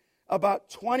ago, about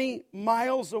 20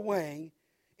 miles away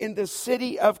in the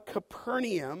city of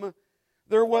Capernaum,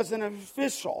 there was an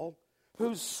official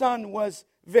whose son was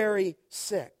very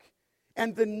sick.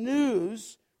 And the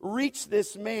news reached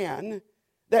this man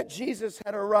that Jesus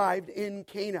had arrived in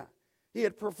Cana. He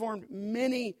had performed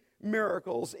many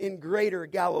miracles in Greater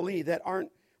Galilee that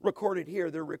aren't recorded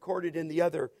here. They're recorded in the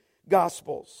other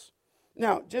Gospels.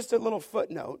 Now, just a little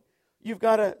footnote. You've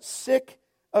got a sick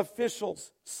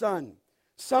official's son.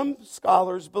 Some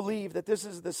scholars believe that this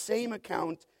is the same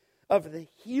account of the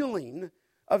healing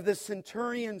of the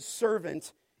centurion's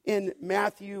servant in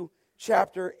Matthew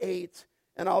chapter 8.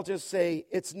 And I'll just say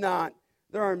it's not.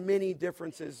 There are many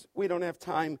differences. We don't have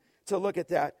time to look at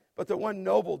that. But the one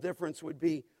noble difference would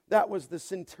be that was the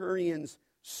centurion's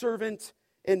servant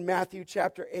in Matthew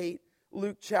chapter 8,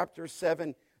 Luke chapter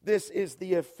 7. This is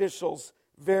the official's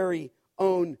very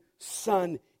own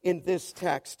son in this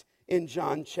text in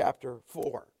John chapter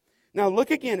 4. Now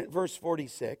look again at verse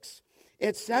 46.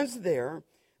 It says there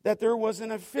that there was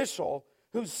an official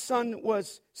whose son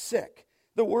was sick.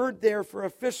 The word there for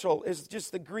official is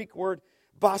just the Greek word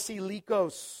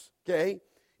basilikos, okay?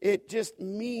 It just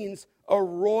means a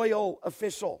royal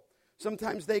official.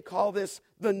 Sometimes they call this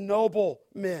the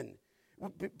nobleman.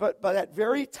 But by that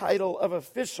very title of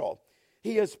official,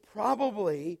 he is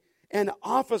probably an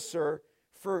officer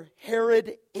for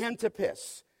Herod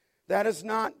Antipas. That is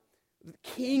not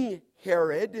King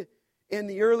Herod in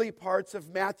the early parts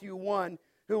of Matthew 1,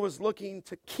 who was looking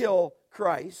to kill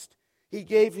Christ. He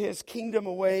gave his kingdom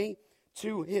away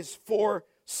to his 4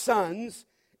 sons,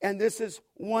 and this is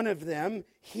one of them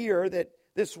here that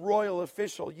this royal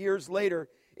official years later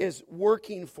is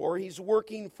working for. He's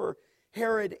working for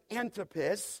Herod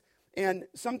Antipas, and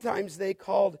sometimes they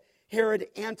called Herod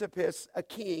Antipas a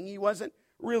king. He wasn't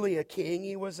really a king.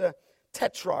 He was a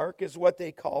tetrarch is what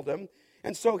they called him.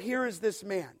 And so here is this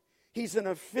man. He's an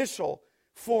official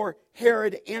for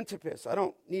Herod Antipas. I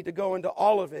don't need to go into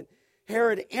all of it.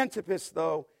 Herod Antipas,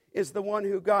 though, is the one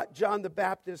who got John the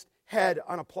Baptist's head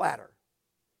on a platter.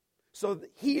 So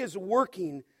he is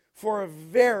working for a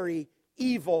very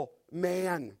evil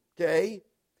man, okay?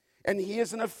 And he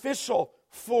is an official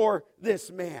for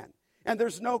this man. And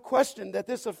there's no question that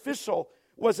this official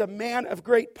was a man of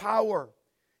great power.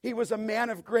 He was a man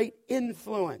of great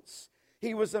influence.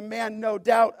 He was a man, no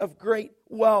doubt, of great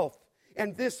wealth.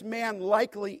 And this man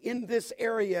likely in this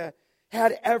area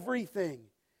had everything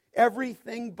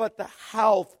but the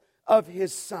health of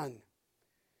his son.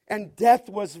 And death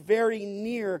was very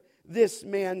near this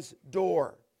man's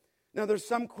door. Now there's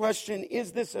some question,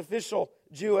 is this official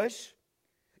Jewish?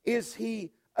 Is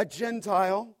he a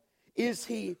Gentile? Is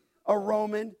he a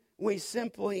Roman? We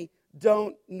simply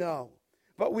don't know.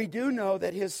 But we do know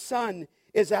that his son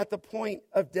is at the point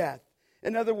of death.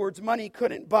 In other words, money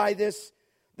couldn't buy his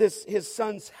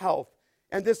son's health.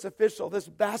 And this official, this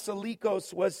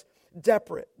Basilikos, was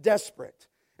desperate.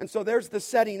 And so there's the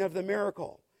setting of the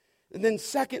miracle. And then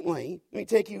secondly, let me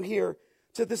take you here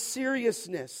to the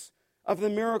seriousness of the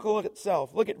miracle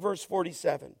itself. Look at verse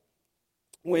 47.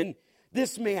 When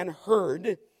this man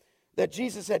heard that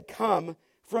Jesus had come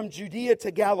from Judea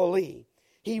to Galilee,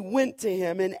 he went to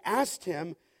him and asked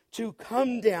him to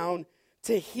come down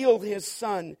to heal his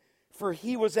son, for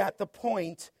he was at the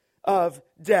point of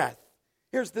death.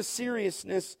 Here's the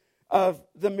seriousness of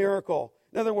the miracle.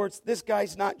 In other words, this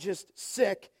guy's not just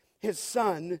sick, his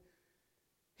son,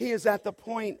 he is at the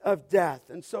point of death.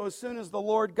 And so as soon as the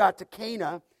Lord got to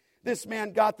Cana, this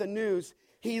man got the news.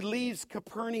 He leaves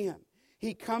Capernaum.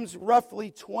 He comes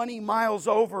roughly 20 miles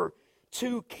over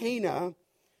to Cana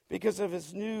because of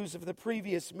his news of the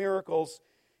previous miracles,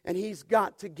 and he's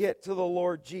got to get to the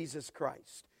Lord Jesus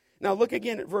Christ. Now look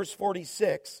again at verse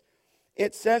 46.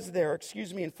 It says there,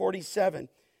 in 47,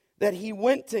 that he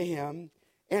went to him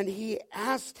and he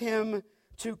asked him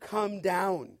to come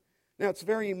down. Now it's a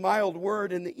very mild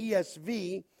word in the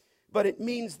ESV, but it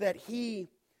means that he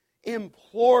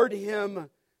implored him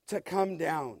to come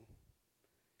down.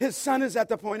 His son is at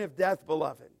the point of death,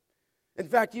 beloved. In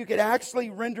fact, you could actually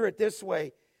render it this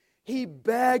way. He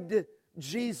begged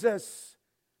Jesus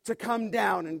to come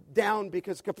down, and down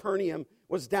because Capernaum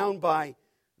was down by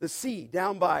the sea,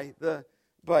 down by the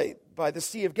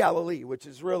Sea of Galilee, which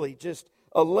is really just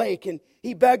a lake. And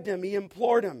he begged him, he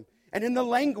implored him. And in the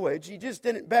language, he just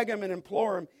didn't beg him and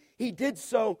implore him. He did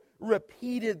so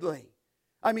repeatedly.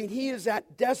 I mean, he is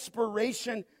at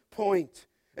desperation point.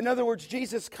 In other words,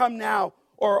 Jesus, come now,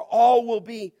 or all will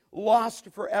be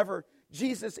lost forever.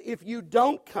 Jesus, if you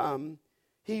don't come,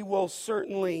 he will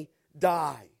certainly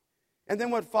die. And then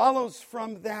what follows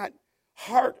from that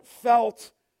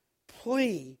heartfelt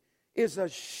plea is a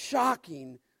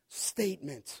shocking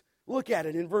statement. Look at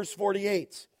it in verse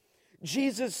 48.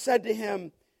 Jesus said to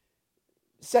him,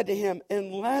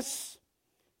 unless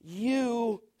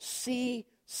you see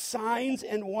signs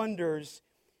and wonders,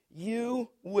 you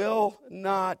will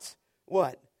not,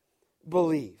 what?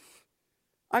 Believe.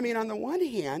 I mean, on the one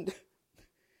hand,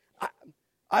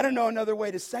 I don't know another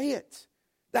way to say it.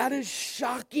 That is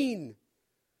shocking.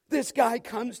 This guy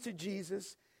comes to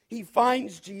Jesus. He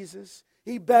finds Jesus.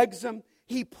 He begs him.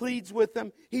 He pleads with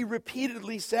him. He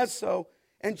repeatedly says so.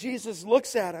 And Jesus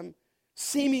looks at him,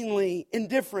 seemingly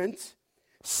indifferent,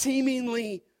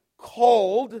 seemingly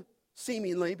cold,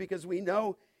 because we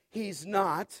know he's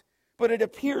not. But it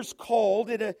appears cold.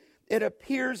 It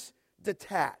appears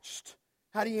detached.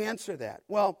 How do you answer that?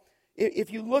 Well,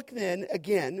 if you look then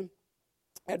again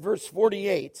at verse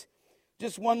 48,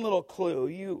 just one little clue.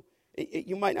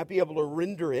 You might not be able to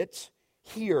render it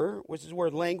here, which is where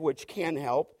language can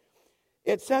help.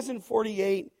 It says in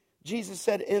 48, Jesus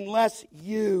said, unless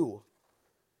you.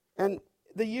 And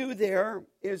the you there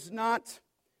is not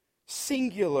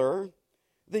singular.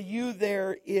 The you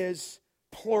there is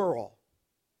plural.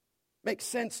 Makes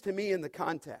sense to me in the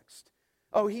context.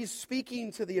 Oh, he's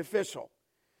speaking to the official,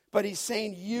 but he's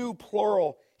saying you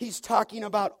plural. He's talking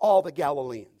about all the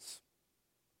Galileans.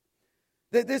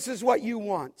 That this is what you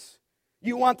want.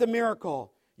 You want the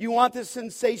miracle. You want the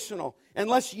sensational.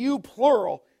 Unless you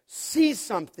plural see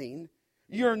something,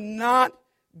 you're not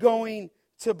going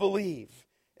to believe.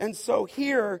 And so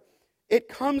here, it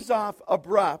comes off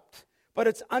abrupt, but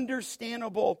it's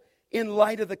understandable in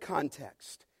light of the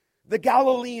context. The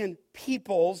Galilean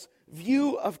people's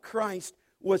view of Christ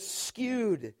was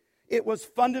skewed. It was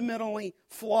fundamentally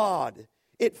flawed.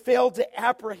 It failed to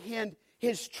apprehend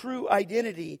his true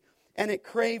identity, and it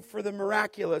craved for the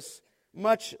miraculous,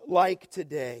 much like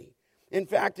today. In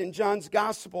fact, in John's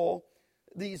gospel,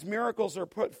 these miracles are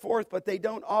put forth, but they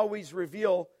don't always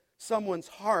reveal someone's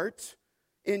heart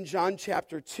in John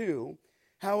chapter 2.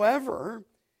 However,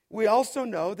 we also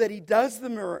know that he does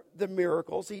the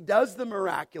miracles, he does the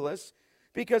miraculous,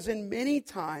 because in many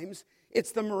times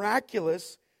it's the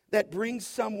miraculous that brings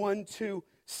someone to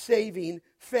saving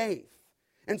faith.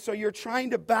 And so you're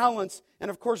trying to balance,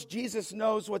 and of course Jesus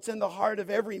knows what's in the heart of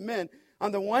every man.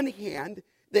 On the one hand,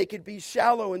 they could be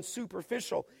shallow and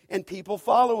superficial, and people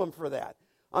follow him for that.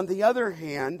 On the other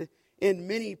hand, in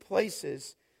many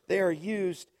places, they are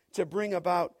used to bring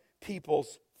about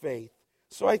people's faith.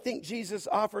 So I think Jesus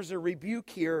offers a rebuke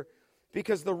here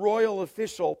because the royal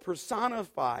official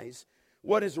personifies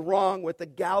what is wrong with the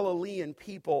Galilean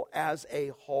people as a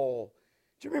whole.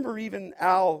 Do you remember even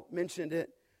Al mentioned it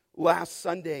last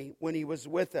Sunday when he was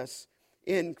with us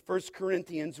in 1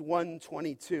 Corinthians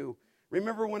 1:22?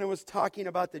 Remember when it was talking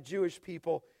about the Jewish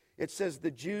people, it says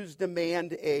the Jews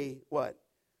demand a what?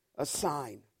 A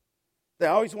sign. They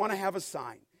always want to have a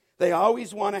sign. They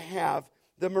always want to have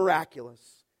the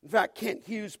miraculous. In fact, Kent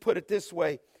Hughes put it this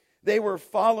way. They were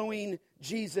following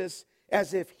Jesus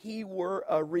as if he were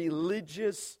a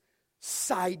religious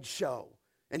sideshow.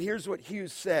 And here's what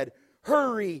Hughes said.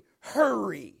 Hurry,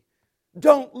 hurry.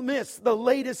 Don't miss the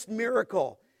latest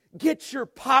miracle. Get your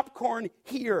popcorn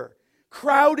here.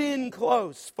 Crowd in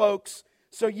close, folks,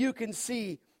 so you can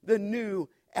see the new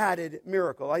added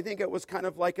miracle. I think it was kind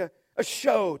of like a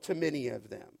show to many of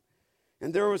them.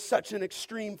 And there was such an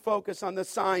extreme focus on the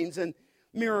signs and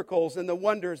miracles and the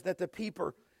wonders that the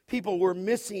people were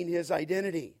missing his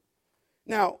identity.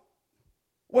 Now,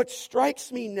 what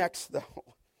strikes me next, though,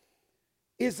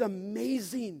 is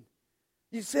amazing.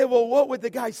 You say, well, what would the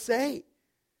guy say?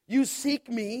 You seek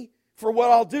me for what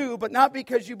I'll do, but not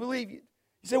because you believe. You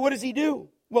say, what does he do?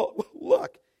 Well,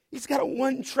 look, he's got a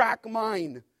one-track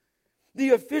mind.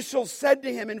 The official said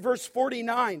to him in verse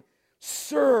 49,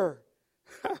 Sir,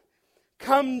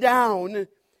 come down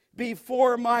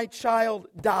before my child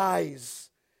dies.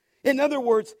 In other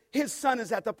words, his son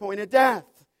is at the point of death.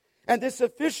 And this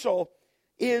official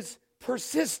is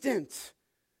persistent.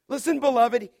 Listen,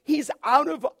 beloved, he's out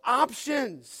of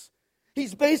options.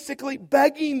 He's basically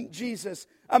begging Jesus,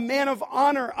 a man of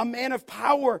honor, a man of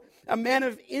power, a man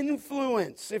of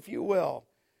influence, if you will.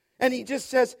 And he just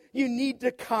says, you need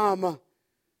to come.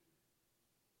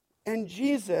 And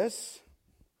Jesus,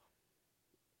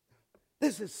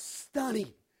 this is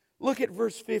stunning. Look at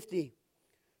verse 50.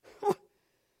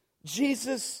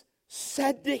 Jesus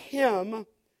said to him,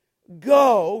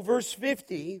 go, verse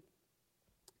 50,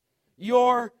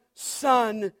 your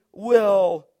son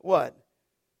will, what?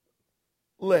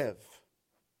 Live.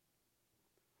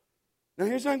 Now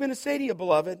here's what I'm going to say to you,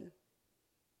 beloved.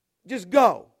 Just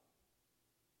go.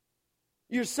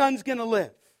 Your son's going to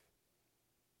live.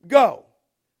 Go.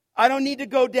 I don't need to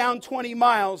go down 20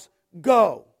 miles.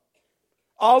 Go.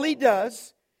 All he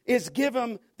does is give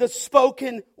him the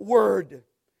spoken word.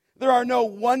 There are no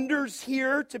wonders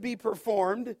here to be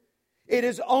performed. It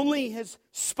is only his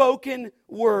spoken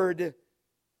word.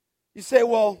 You say,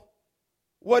 well,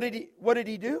 what did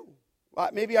he do? Well,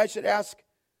 maybe I should ask,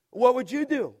 what would you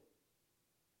do?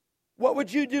 What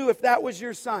would you do if that was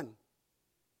your son?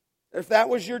 If that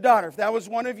was your daughter? If that was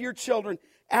one of your children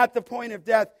at the point of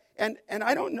death? And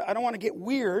I don't want to get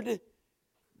weird,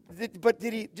 but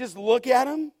did he just look at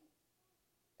him?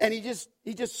 And he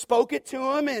just spoke it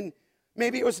to him, and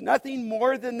maybe it was nothing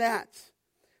more than that.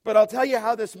 But I'll tell you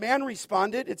how this man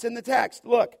responded. It's in the text.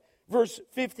 Look, verse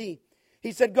 50.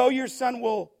 He said, go, your son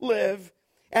will live.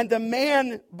 And the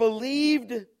man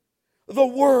believed the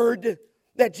word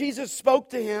that Jesus spoke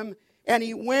to him, and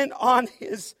he went on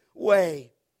his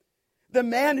way. The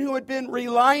man who had been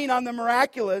relying on the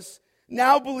miraculous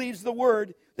now believes the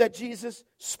word that Jesus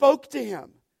spoke to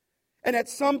him. And at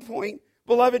some point,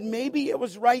 beloved, maybe it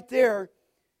was right there,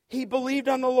 he believed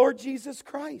on the Lord Jesus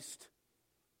Christ.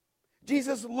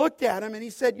 Jesus looked at him and he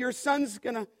said, your son's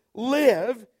going to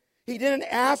live. He didn't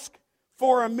ask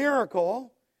for a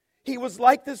miracle. He was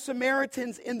like the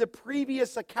Samaritans in the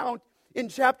previous account in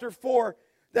chapter 4,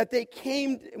 that they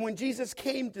came, when Jesus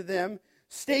came to them,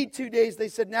 stayed 2 days, they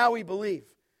said, now we believe.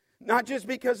 Not just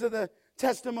because of the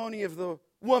testimony of the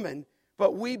woman,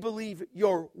 but we believe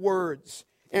your words.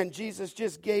 And Jesus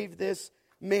just gave this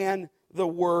man the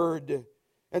word.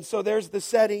 And so there's the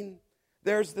setting,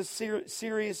 there's the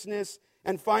seriousness,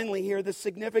 and finally here, the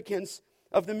significance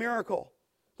of the miracle.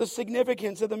 The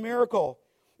significance of the miracle.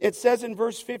 It says in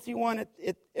verse 51, at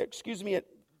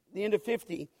the end of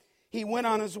 50, he went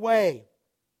on his way.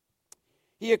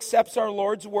 He accepts our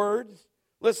Lord's word.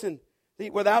 Listen,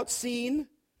 without seeing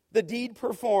the deed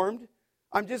performed,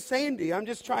 I'm just saying to you, I'm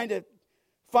just trying to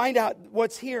find out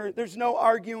what's here. There's no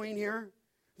arguing here.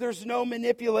 There's no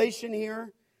manipulation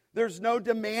here. There's no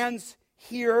demands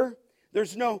here.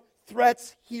 There's no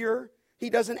threats here. He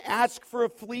doesn't ask for a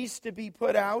fleece to be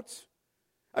put out.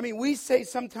 I mean, we say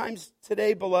sometimes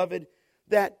today, beloved,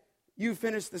 that you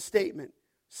finish the statement.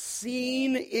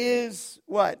 Seeing is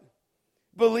what?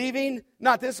 Believing.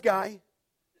 Not this guy.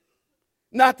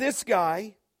 Not this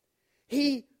guy.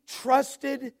 He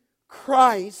trusted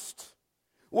Christ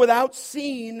without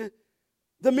seeing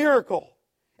the miracle.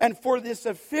 And for this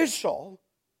official,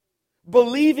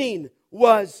 believing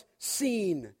was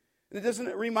seen. Doesn't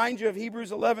it remind you of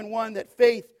Hebrews 11:1 that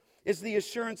faith is the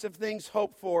assurance of things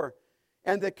hoped for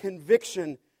and the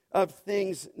conviction of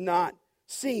things not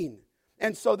seen?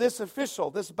 And so this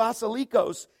official, this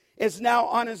basilikos, is now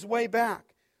on his way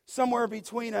back, somewhere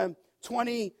between a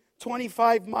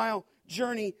 20-25 mile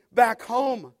journey back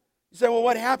home. You say, well,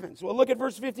 what happens? Well, look at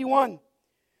verse 51.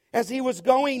 As he was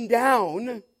going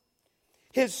down,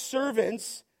 his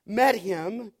servants met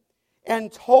him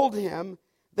and told him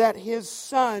that his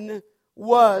son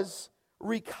was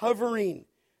recovering.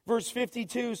 Verse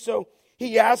 52, so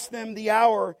he asked them the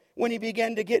hour when he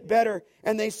began to get better,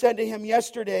 and they said to him,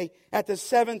 yesterday at the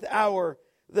 7th hour,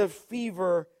 the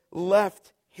fever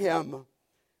left him.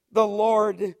 The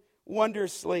Lord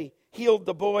wondrously healed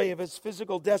the boy of his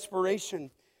physical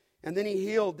desperation, and then he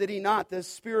healed, did he not, the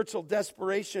spiritual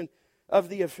desperation of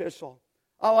the official.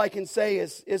 All I can say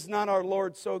is not our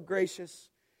Lord so gracious?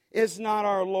 Is not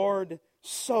our Lord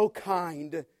so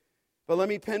kind? But let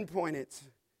me pinpoint it.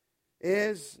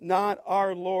 Is not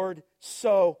our Lord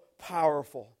so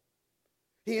powerful?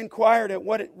 He inquired at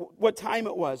what time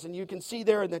it was. And you can see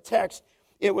there in the text,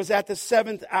 it was at the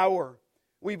 7th hour.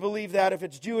 We believe that if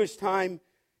it's Jewish time,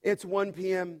 it's 1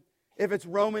 p.m. If it's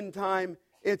Roman time,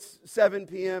 it's 7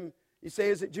 p.m. You say,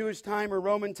 is it Jewish time or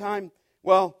Roman time?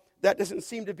 Well, that doesn't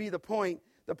seem to be the point.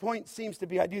 The point seems to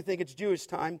be, I do think it's Jewish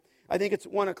time. I think it's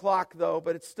 1 o'clock though,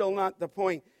 but it's still not the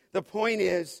point. The point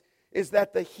is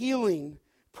that the healing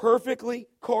perfectly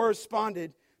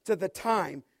corresponded to the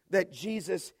time that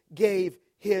Jesus gave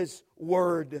his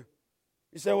word.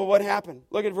 You say, well, what happened?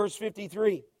 Look at verse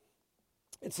 53.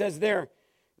 It says there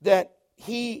that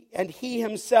he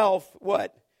himself,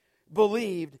 what?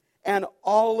 Believed, and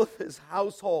all of his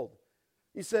household.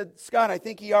 You said, Scott, I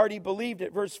think he already believed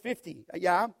at verse 50.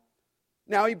 Yeah?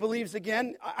 Now he believes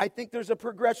again. I think there's a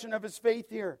progression of his faith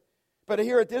here. But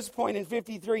here at this point in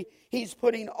 53, he's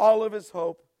putting all of his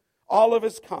hope, all of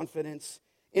his confidence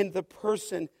in the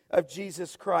person of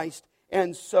Jesus Christ.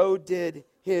 And so did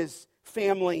his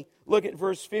family. Look at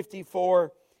verse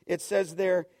 54. It says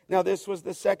there, now this was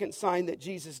the second sign that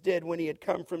Jesus did when he had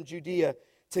come from Judea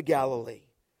to Galilee.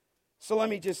 So let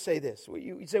me just say this.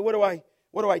 You say, what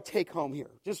do I take home here?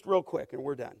 Just real quick and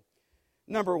we're done.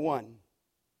 Number one,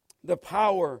 the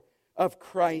power of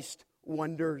Christ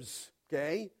wonders.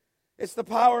 Okay? It's the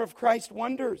power of Christ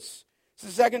wonders. It's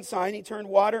the second sign. He turned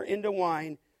water into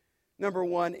wine. Number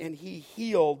one, and he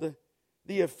healed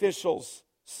the official's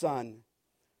son.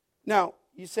 Now,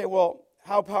 you say, well,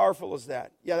 how powerful is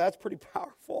that? Yeah, that's pretty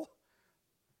powerful.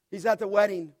 He's at the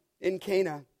wedding in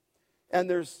Cana, and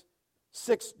there's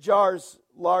 6 jars,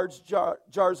 large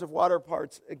jars of water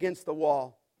parts against the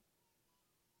wall.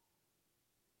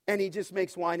 And he just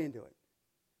makes wine into it.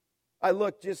 I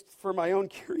looked just for my own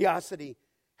curiosity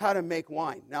how to make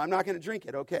wine. Now, I'm not going to drink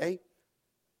it, okay?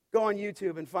 Go on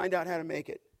YouTube and find out how to make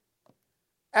it.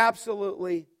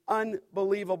 Absolutely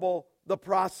unbelievable, the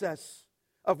process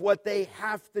of what they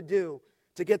have to do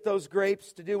to get those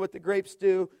grapes, to do what the grapes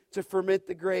do, to ferment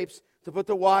the grapes, to put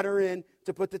the water in,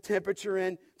 to put the temperature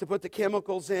in, to put the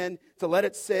chemicals in, to let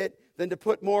it sit, then to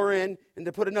put more in, and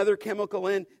to put another chemical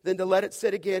in, then to let it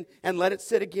sit again, and let it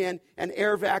sit again, and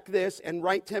air vac this, and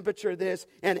right temperature this,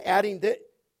 and adding this.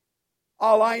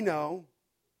 All I know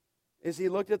is he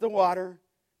looked at the water,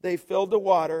 they filled the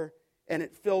water, and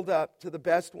it filled up to the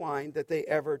best wine that they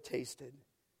ever tasted.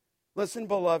 Listen,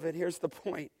 beloved, here's the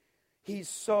point. He's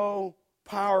so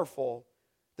powerful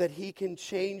that he can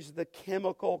change the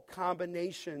chemical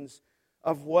combinations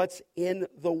of what's in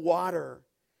the water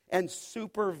and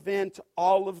supervent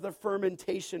all of the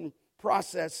fermentation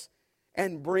process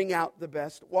and bring out the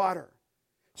best water.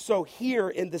 So here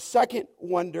in the second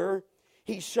wonder,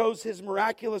 he shows his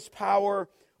miraculous power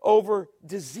over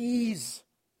disease.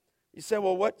 You say,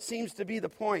 well, what seems to be the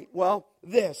point? Well,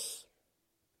 this.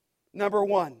 Number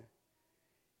one,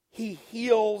 he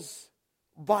heals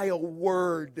by a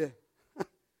word.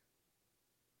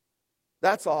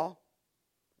 That's all.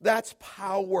 That's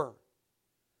power.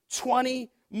 20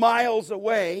 miles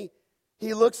away,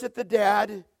 he looks at the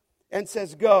dad and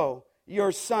says, go,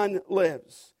 your son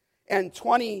lives. And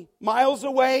 20 miles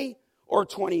away, or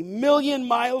 20 million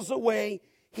miles away,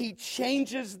 he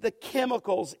changes the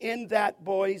chemicals in that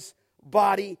boy's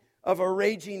body of a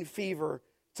raging fever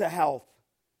to health.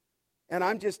 And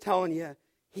I'm just telling you,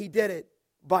 he did it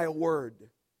by a word.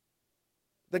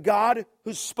 The God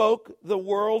who spoke the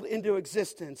world into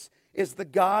existence is the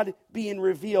God being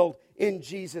revealed in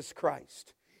Jesus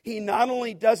Christ. He not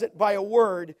only does it by a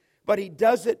word, but he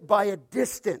does it by a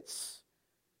distance.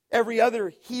 Every other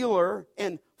healer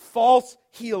and false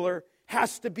healer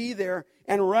has to be there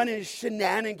and run his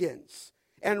shenanigans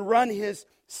and run his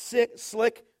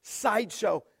slick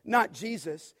sideshow. Not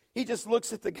Jesus. He just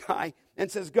looks at the guy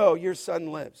and says, go, your son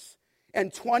lives.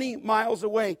 And 20 miles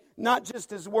away, not just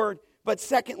his word, but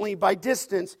secondly, by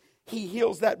distance, he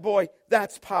heals that boy.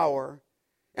 That's power.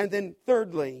 And then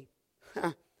thirdly,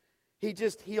 he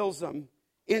just heals them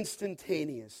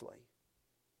instantaneously.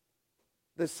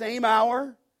 The same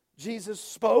hour Jesus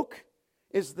spoke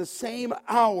is the same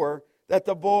hour that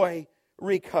the boy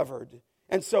recovered.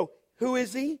 And so, who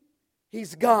is he?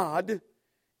 He's God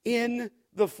in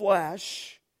the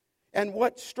flesh. And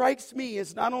what strikes me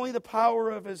is not only the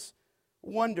power of his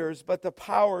wonders, but the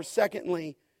power,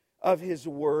 secondly, of his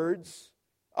words.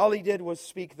 All he did was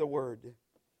speak the word.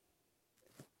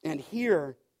 And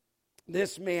here,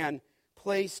 this man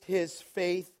placed his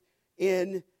faith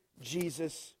in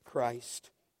Jesus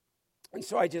Christ. And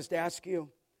so I just ask you,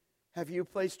 have you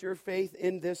placed your faith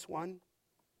in this one?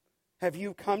 Have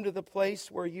you come to the place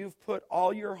where you've put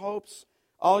all your hopes,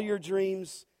 all your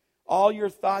dreams, all your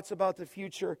thoughts about the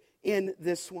future in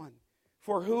this one?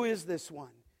 For who is this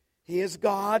one? He is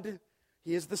God.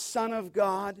 He is the Son of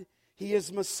God. He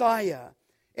is Messiah.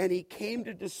 And he came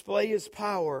to display his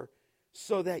power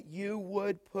so that you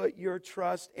would put your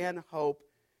trust and hope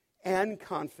and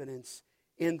confidence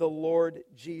in the Lord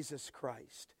Jesus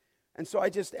Christ. And so I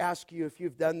just ask you if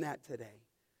you've done that today.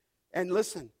 And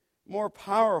listen, more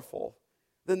powerful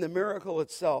than the miracle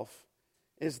itself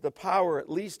is the power, at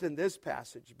least in this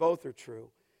passage, both are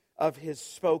true, of his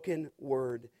spoken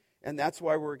word. And that's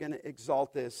why we're going to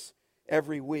exalt this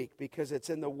every week, because it's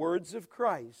in the words of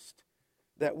Christ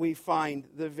that we find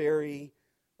the very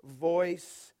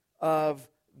voice of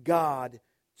God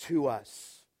to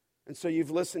us. And so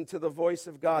you've listened to the voice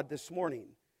of God this morning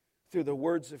through the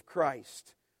words of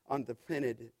Christ on the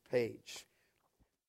printed page.